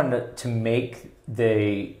don't want to make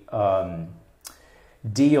the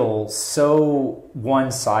deal so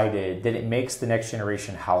one-sided that it makes the next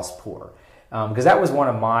generation house poor. Because that was one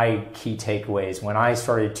of my key takeaways when I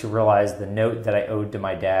started to realize the note that I owed to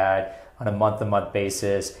my dad on a month-to-month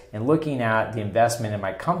basis, and looking at the investment in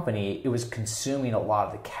my company, it was consuming a lot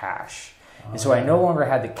of the cash. And so I no longer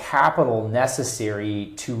had the capital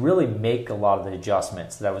necessary to really make a lot of the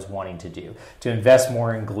adjustments that I was wanting to do, to invest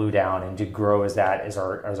more in GluDown and to grow as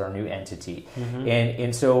our new entity.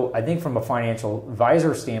 And so I think from a financial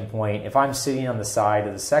advisor standpoint, if I'm sitting on the side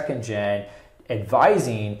of the second gen,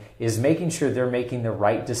 advising is making sure they're making the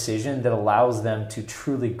right decision that allows them to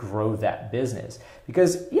truly grow that business.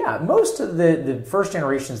 Because most of the first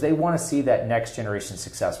generations, they want to see that next generation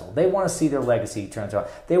successful. They want to see their legacy transfer.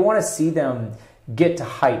 They want to see them get to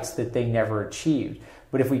heights that they never achieved.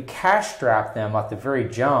 But if we cash strap them at the very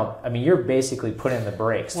jump, you're basically putting the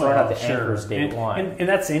brakes, throwing out the anchors day one. And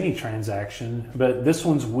that's any transaction, but this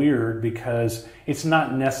one's weird because it's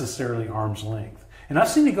not necessarily arm's length. And I've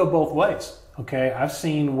seen it go both ways. Okay, I've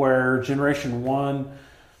seen where Generation 1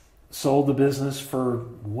 sold the business for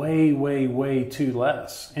way, way, way too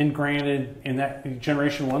less. And granted, in that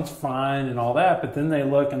Generation 1's fine and all that, but then they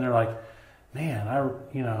look and they're like, man,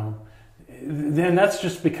 then that's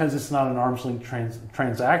just because it's not an arm's length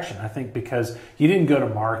transaction. I think because you didn't go to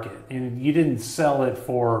market and you didn't sell it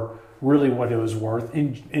for really what it was worth.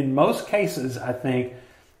 In most cases, I think,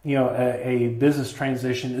 a business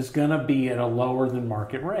transition is going to be at a lower than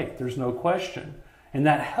market rate. There's no question. And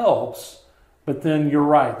that helps. But then you're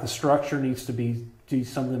right. The structure needs to do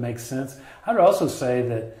something that makes sense. I would also say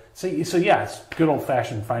that, it's good old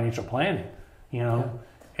fashioned financial planning,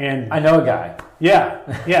 and I know a guy.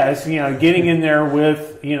 It's, getting in there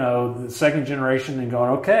with, the second generation and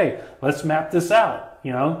going, okay, let's map this out,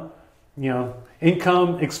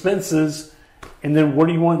 income, expenses, and then what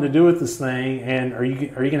are you wanting to do with this thing? And are you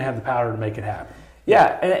going to have the power to make it happen? Yeah,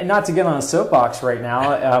 and not to get on a soapbox right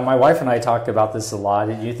now, my wife and I talked about this a lot.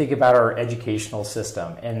 And you think about our educational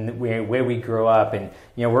system and the way we grew up, and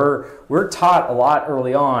we're taught a lot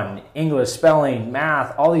early on: English, spelling,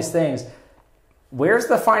 math, all these things. Where's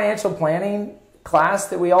the financial planning class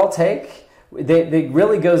that we all take? They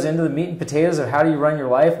really goes into the meat and potatoes of how do you run your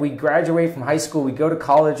life. We graduate from high school, we go to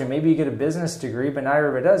college, and maybe you get a business degree, but not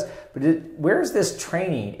everybody does. But where's this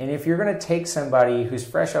training? And if you're going to take somebody who's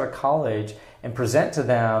fresh out of college and present to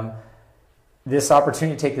them this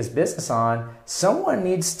opportunity to take this business on, someone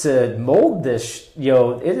needs to mold this. It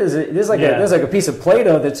is like a piece of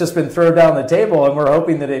Play-Doh that's just been thrown down the table, and we're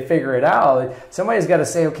hoping that they figure it out. Somebody's got to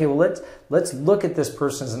say, okay, well, let's look at this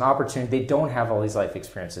person as an opportunity. They don't have all these life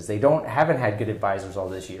experiences. They haven't had good advisors all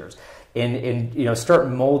these years, and start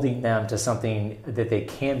molding them to something that they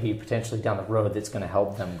can be potentially down the road that's going to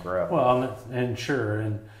help them grow. Well, and sure,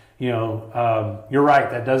 and you're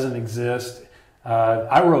right. That doesn't exist.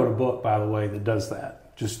 I wrote a book, by the way, that does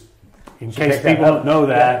that. Just in case people don't know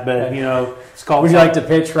that, but it's called. Would you like to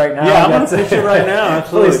pitch right now? Yeah, I'm going to pitch it right now.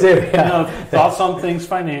 Absolutely. Please do. Yeah. Thoughts on Things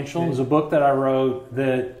Financial is a book that I wrote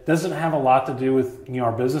that doesn't have a lot to do with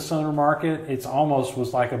our business owner market. It's almost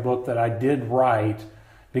was like a book that I did write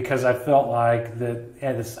because I felt like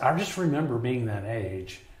that. I just remember being that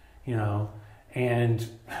age, and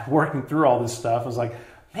working through all this stuff. I was like,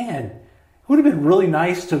 man, it would have been really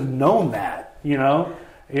nice to have known that.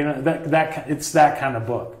 That it's that kind of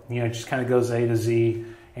book. It just kind of goes A to Z,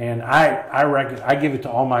 and I give it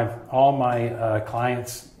to all my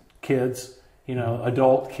clients' kids,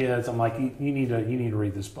 adult kids. I'm like, you need to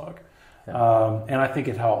read this book, and I think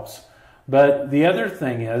it helps. But the other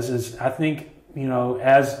thing is I think,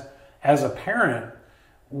 as a parent,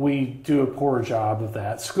 we do a poor job of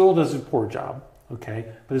that. School does a poor job,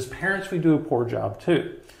 okay? But as parents, we do a poor job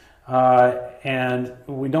too. And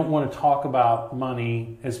we don't want to talk about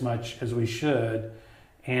money as much as we should,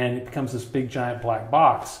 and it becomes this big giant black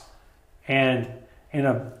box. And in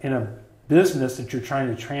a business that you're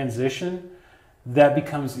trying to transition, that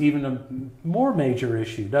becomes even a more major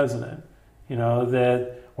issue, doesn't it?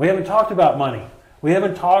 That we haven't talked about money. We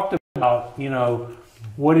haven't talked about,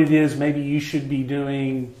 what it is maybe you should be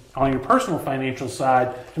doing on your personal financial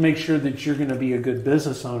side to make sure that you're going to be a good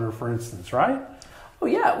business owner, for instance, right? Oh,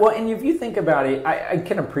 yeah. Well, and if you think about it, I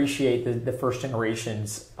can appreciate the first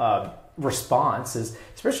generation's response,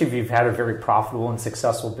 especially if you've had a very profitable and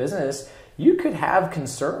successful business. You could have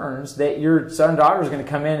concerns that your son or daughter is going to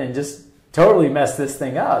come in and just totally mess this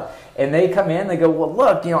thing up. And they come in, they go, well,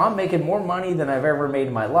 look, I'm making more money than I've ever made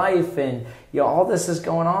in my life. And, all this is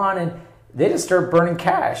going on. And they just start burning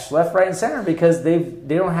cash left, right, and center because they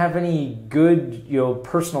don't have any good,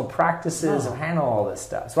 personal practices of handle all this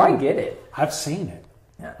stuff. So I get it. I've seen it.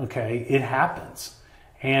 Yeah. Okay. It happens.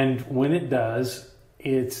 And when it does,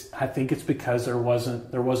 I think it's because there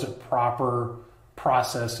wasn't proper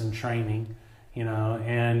process and training,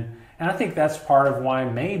 and I think that's part of why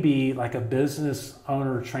maybe like a business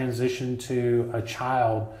owner transition to a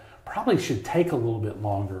child probably should take a little bit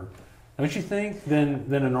longer, don't you think,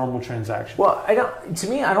 than a normal transaction? Well, I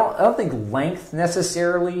don't think length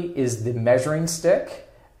necessarily is the measuring stick.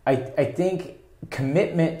 I think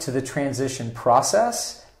commitment to the transition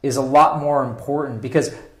process is a lot more important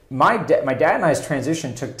because my dad and I's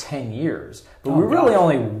transition took 10 years, but we really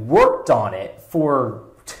only worked on it for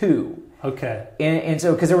 2. Okay. And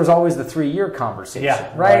so, because there was always the 3-year conversation,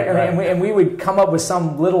 yeah, right? And we would come up with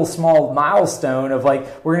some little small milestone of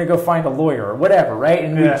like, we're going to go find a lawyer or whatever, right?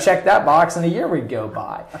 And we'd check that box and a year would go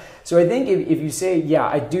by. So I think if you say,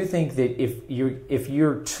 I do think that if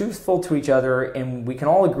you're truthful to each other and we can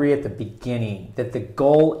all agree at the beginning that the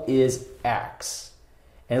goal is X,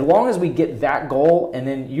 and as long as we get that goal, and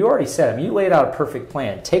then you already said, you laid out a perfect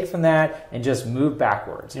plan. Take from that and just move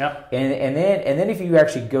backwards. Yep. And then if you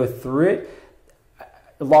actually go through it,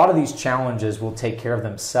 a lot of these challenges will take care of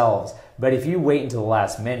themselves. But if you wait until the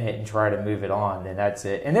last minute and try to move it on, then that's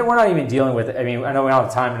it. And then we're not even dealing with it. I know we don't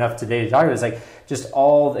have time enough today to talk about it. It's like just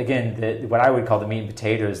all, again, what I would call the meat and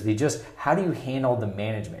potatoes, how do you handle the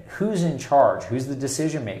management? Who's in charge? Who's the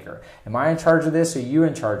decision maker? Am I in charge of this or are you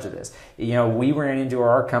in charge of this? We ran into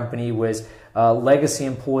our company was legacy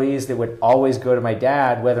employees that would always go to my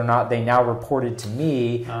dad, whether or not they now reported to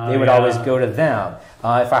me, they would always go to them.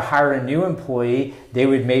 If I hired a new employee, they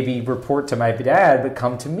would maybe report to my dad but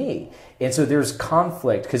come to me. And so there's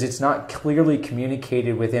conflict because it's not clearly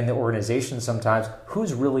communicated within the organization sometimes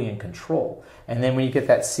who's really in control. And then when you get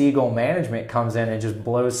that seagull management comes in and just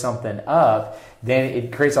blows something up, then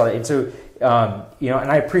it creates all that. And so,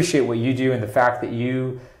 and I appreciate what you do and the fact that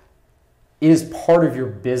it is part of your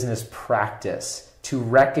business practice to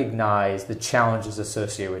recognize the challenges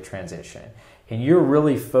associated with transition. And you're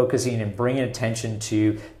really focusing and bringing attention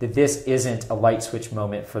to that this isn't a light switch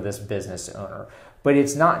moment for this business owner. But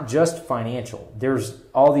it's not just financial. There's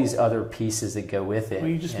all these other pieces that go with it.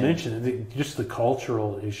 Well, you just mentioned it. Just the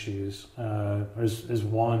cultural issues is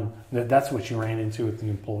one. That's what you ran into with the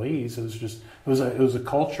employees. It was a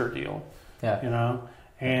culture deal. Yeah.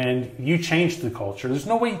 And you changed the culture. There's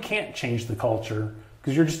no way you can't change the culture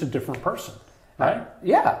because you're just a different person, right?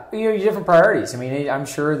 Yeah, you have different priorities. I'm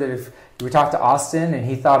sure that if we talked to Austin and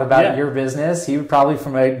he thought about your business, he would probably,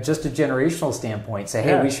 from just a generational standpoint, say,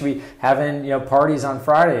 "Hey, we should be having parties on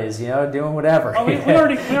Fridays, doing whatever." Oh, we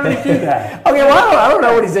already do that. Okay, well, I don't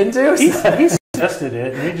know what he's into. He's suggested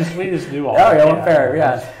it, and we just do all. Oh, yeah, fair,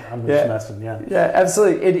 yeah. I'm just messing, yeah. Yeah,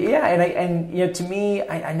 absolutely. And to me,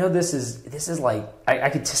 I know this is like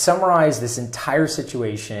I could summarize this entire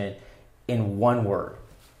situation in one word.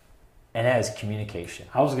 And that is communication.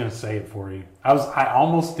 I was going to say it for you. I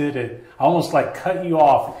almost did it. I almost cut you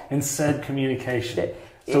off and said communication.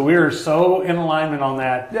 So we are so in alignment on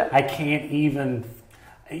that. I can't even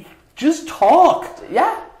just talk.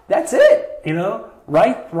 Yeah, that's it.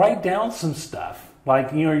 Write down some stuff.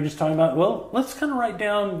 You're just talking about. Well, let's kind of write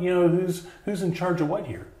down. Who's in charge of what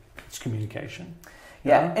here. It's communication.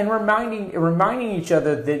 Yeah, and reminding each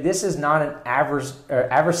other that this is not an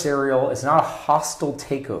adversarial. It's not a hostile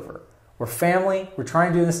takeover. We're family. We're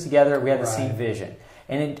trying to do this together. We have the same vision.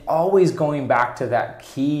 And it always going back to that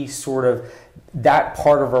key sort of that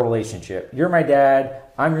part of our relationship. You're my dad.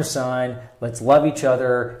 I'm your son. Let's love each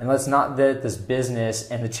other, and let's not let this business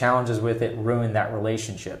and the challenges with it ruin that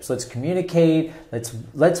relationship. So let's communicate.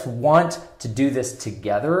 Let's want to do this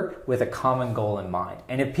together with a common goal in mind.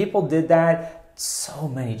 And if people did that, so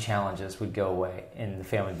many challenges would go away in the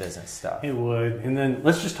family business stuff. It would. And then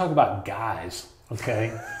let's just talk about guys,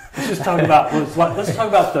 okay? Let's talk about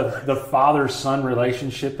the father-son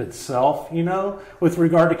relationship itself, you know, with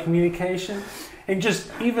regard to communication. And just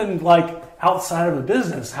even like outside of a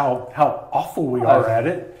business, how awful we are at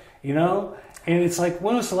it, you know? And it's like,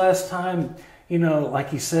 when was the last time, you know, like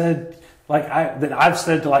he said, that I've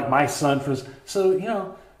said to like my son, so, you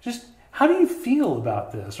know, just, how do you feel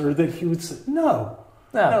about this? Or that he would say, no.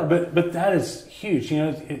 But that is huge. You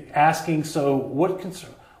know, asking, so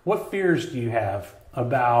what fears do you have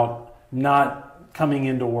about not coming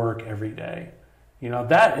into work every day? You know,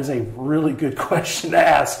 that is a really good question to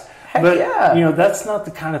ask. But, you know, that's not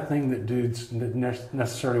the kind of thing that dudes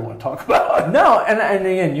necessarily want to talk about. No, and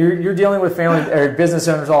again, you're dealing with family or business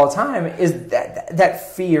owners all the time, is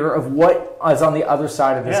that fear of what is on the other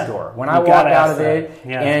side of this door. When I walk out of it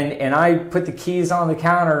and I put the keys on the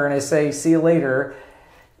counter and I say, see you later,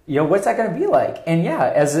 you know, what's that going to be like? And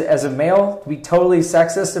as a male, to be totally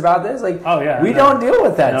sexist about this, like, we don't deal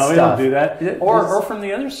with that stuff. No, we don't do that. Or from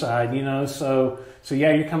the other side, you know, so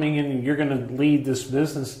you're coming in and you're going to lead this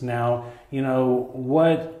business now. You know,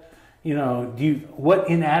 what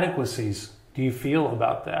inadequacies do you feel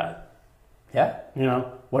about that? Yeah. You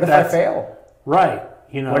know, what if I fail? Right.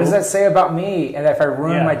 You know, what does that say about me and if I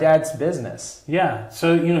ruin my dad's business? Yeah.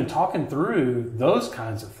 So, you know, talking through those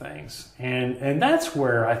kinds of things. And that's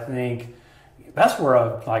where I think a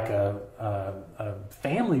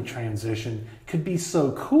family transition could be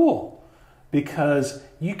so cool, because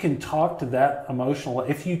you can talk to that emotional,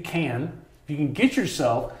 if you can get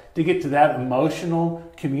yourself to get to that emotional,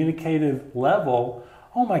 communicative level,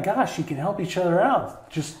 oh my gosh, you can help each other out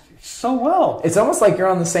just so well. It's almost like you're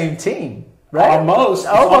on the same team. Right? Almost.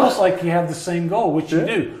 It's almost like you have the same goal, which you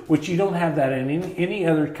do, which you don't have that in any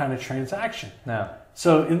other kind of transaction. No.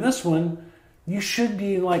 So in this one, you should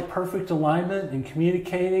be in like perfect alignment and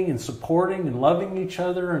communicating and supporting and loving each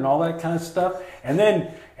other and all that kind of stuff. And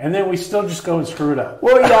then we still just go and screw it up.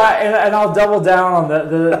 Well, yeah, and I'll double down on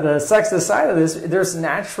the sexist side of this. There's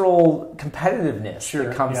natural competitiveness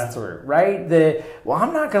that comes through, right?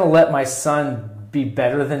 I'm not going to let my son be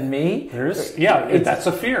better than me. That's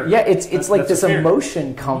a fear. Yeah, it's like this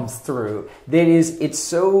emotion comes through it's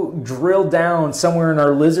so drilled down somewhere in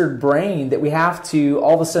our lizard brain that we have to,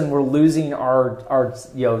 all of a sudden we're losing our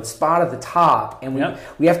spot at the top, and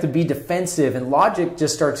we have to be defensive, and logic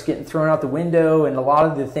just starts getting thrown out the window, and a lot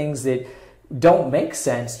of the things that don't make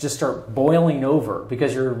sense just start boiling over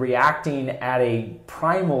because you're reacting at a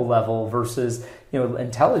primal level versus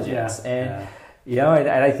intelligence. You know, and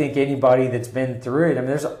I think anybody that's been through it, I mean,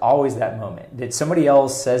 there's always that moment that somebody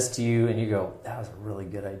else says to you and you go, that was a really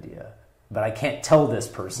good idea, but I can't tell this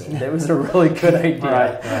person that was a really good idea.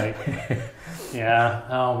 Right. Yeah.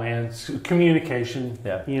 Oh man. Communication.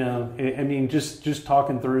 Yeah. You know, I mean, just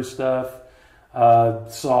talking through stuff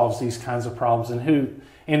solves these kinds of problems. And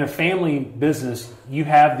in a family business, you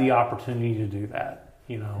have the opportunity to do that,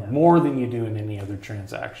 you know, more than you do in any other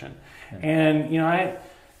transaction. Yeah. And,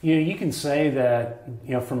 you can say that,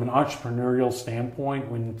 from an entrepreneurial standpoint,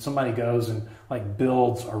 when somebody goes and like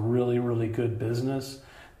builds a really, really good business,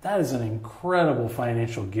 that is an incredible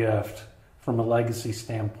financial gift from a legacy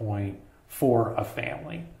standpoint for a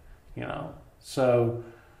family, So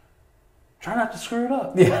try not to screw it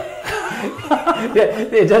up.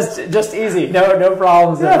 Just easy. No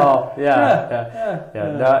problems at all.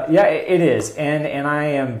 It is. And I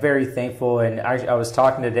am very thankful. And I was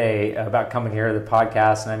talking today about coming here to the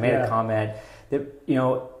podcast, and I made a comment that,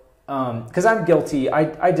 because I'm guilty.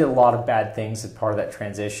 I did a lot of bad things as part of that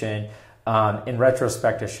transition. In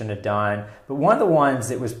retrospect, I shouldn't have done. But one of the ones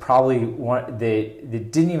that was probably one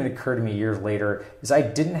that didn't even occur to me years later is I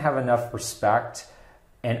didn't have enough respect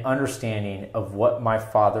and understanding of what my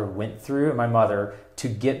father went through and my mother to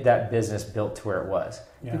get that business built to where it was.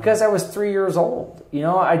 Yeah. Because I was 3 years old.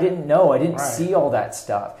 I didn't know. I didn't see all that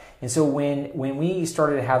stuff. And so when we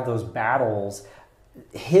started to have those battles,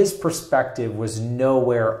 his perspective was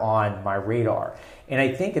nowhere on my radar. And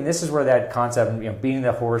I think, and this is where that concept of being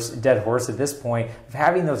the dead horse at this point, of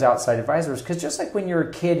having those outside advisors, because just like when you're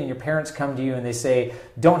a kid and your parents come to you and they say,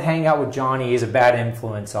 don't hang out with Johnny, he's a bad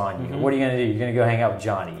influence on you. Mm-hmm. What are you going to do? You're going to go hang out with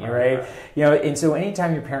Johnny, right? And so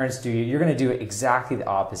anytime your parents do you're going to do exactly the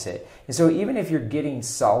opposite. And so even if you're getting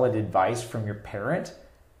solid advice from your parent,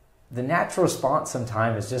 the natural response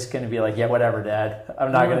sometimes is just going to be like, yeah, whatever, Dad.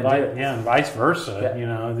 I'm not going to do it. Yeah, and vice versa.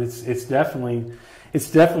 Yeah. It's definitely...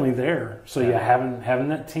 it's definitely there. So yeah, having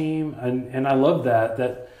that team, and I love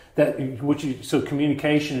that so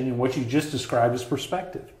communication and what you just described is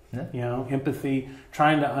perspective. Yeah. You know, empathy,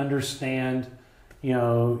 trying to understand, you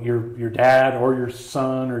know, your dad or your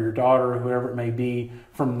son or your daughter or whoever it may be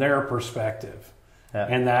from their perspective. Yeah.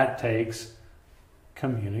 And that takes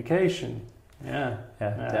communication. Yeah,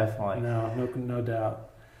 definitely. No doubt.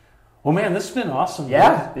 Well, man, this has been awesome.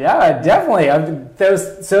 Yeah, definitely. I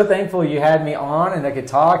was so thankful you had me on and I could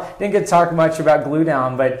talk. Didn't get to talk much about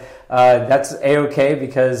GluDown, but that's A-okay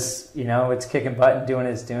because, you know, it's kicking butt and doing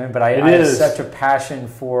its doing. But I have such a passion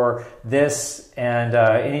for this, and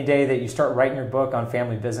any day that you start writing your book on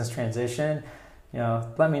family business transition, you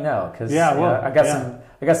know, let me know because I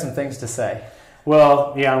got some things to say.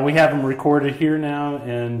 Well, yeah, we have them recorded here now,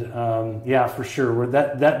 and for sure,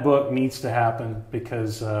 that book needs to happen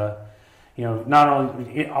because you know, not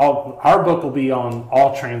only our book will be on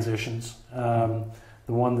all transitions.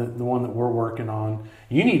 The one that we're working on.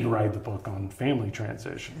 You need to write the book on family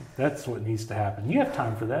transition. That's what needs to happen. You have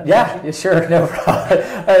time for that? Yeah, sure, no problem.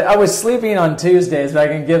 I was sleeping on Tuesdays, but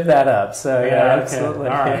I can give that up. So yeah, okay. Absolutely.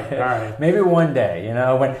 All right. Maybe one day, you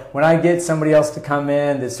know, when I get somebody else to come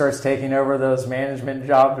in that starts taking over those management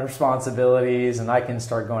job responsibilities, and I can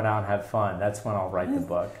start going out and have fun. That's when I'll write the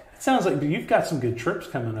book. Sounds like you've got some good trips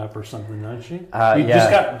coming up or something, don't you? You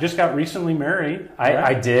just got recently married. Right?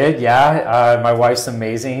 I did, yeah. My wife's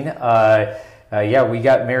amazing. We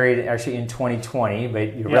got married actually in 2020,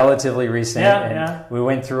 but relatively recent. And we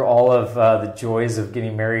went through all of the joys of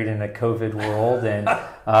getting married in a COVID world. And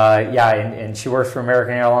and she works for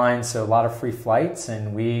American Airlines, so a lot of free flights,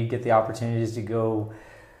 and we get the opportunities to go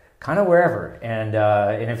kind of wherever, and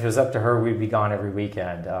if it was up to her, we'd be gone every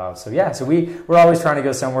weekend. So we're always trying to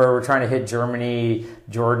go somewhere. We're trying to hit Germany,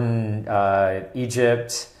 Jordan,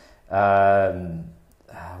 Egypt.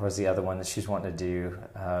 What was the other one that she's wanting to do?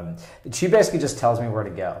 She basically just tells me where to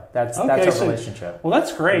go. That's our relationship. Well,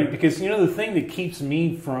 that's great because, you know, the thing that keeps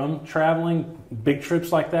me from traveling big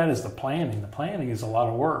trips like that is the planning. The planning is a lot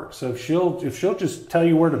of work. So if she'll just tell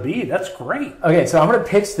you where to be, that's great. Okay, so I'm going to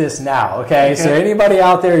pitch this now. Okay, so anybody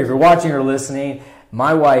out there, if you're watching or listening,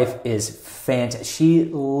 my wife is fantastic. She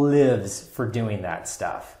lives for doing that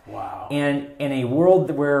stuff. Wow. And in a world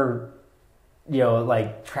where, you know,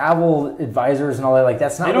 like travel advisors and all that, like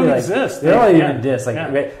that's not they don't really exist. They don't even exist.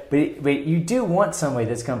 Like, but you do want somebody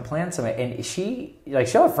that's going to plan something. And she'll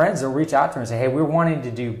have friends that'll reach out to her and say, "Hey, we're wanting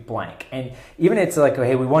to do blank." And even it's like,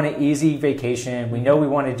 "Hey, we want an easy vacation. We know we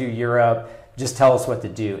want to do Europe. Just tell us what to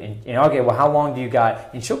do." And okay, well, how long do you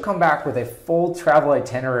got? And she'll come back with a full travel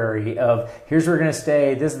itinerary of here's where we're going to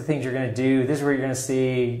stay. This is the things you're going to do. This is where you're going to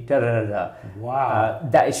see. Da da da da. Wow.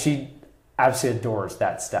 That she absolutely adores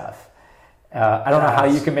that stuff. I don't know how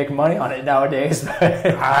you can make money on it nowadays. But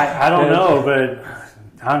I don't know, but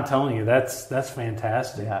I'm telling you, that's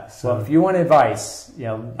fantastic. Yeah. So if you want advice, you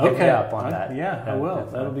know, hit me up on that. Yeah, I will.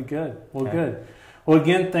 That'll be good. Well, good. Well,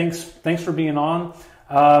 again, thanks for being on.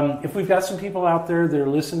 If we've got some people out there that are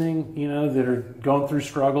listening, you know, that are going through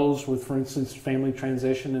struggles with, for instance, family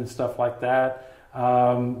transition and stuff like that,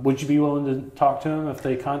 would you be willing to talk to them if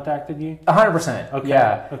they contacted you? 100%. Okay.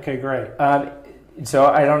 Yeah. Okay, great. So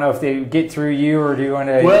I don't know if they get through you or do you want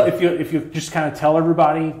to... Well, if you just kind of tell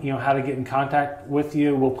everybody, you know, how to get in contact with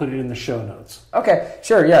you, we'll put it in the show notes. Okay,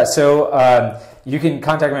 sure, yeah. So you can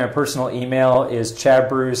contact me. My personal email is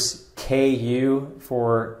chadbruceku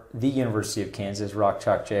for the University of Kansas Rock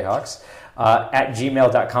Chalk Jayhawks at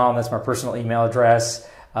gmail.com. That's my personal email address.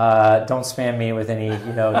 Don't spam me with any,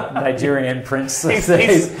 you know, Nigerian prince. he's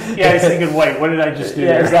thinking, wait, what did I just do?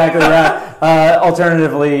 Yeah, exactly that.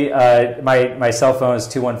 Alternatively, my cell phone is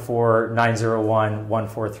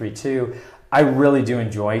 214-901-1432. I really do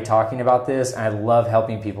enjoy talking about this, and I love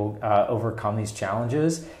helping people overcome these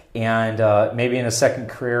challenges. And maybe in a second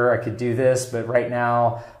career I could do this, but right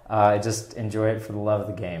now I just enjoy it for the love of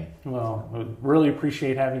the game. Well, I really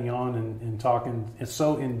appreciate having you on and talking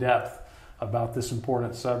so in depth about this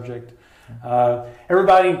important subject.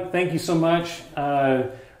 Everybody, thank you so much.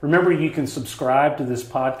 Remember, you can subscribe to this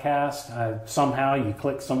podcast. Somehow you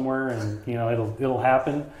click somewhere and, you know, it'll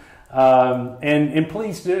happen. And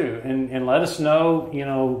please do. And let us know, you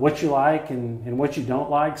know, what you like and what you don't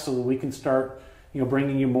like so that we can start, you know,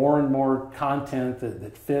 bringing you more and more content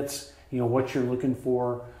that fits, you know, what you're looking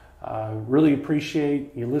for. Really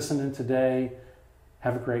appreciate you listening today.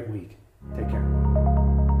 Have a great week. Take care.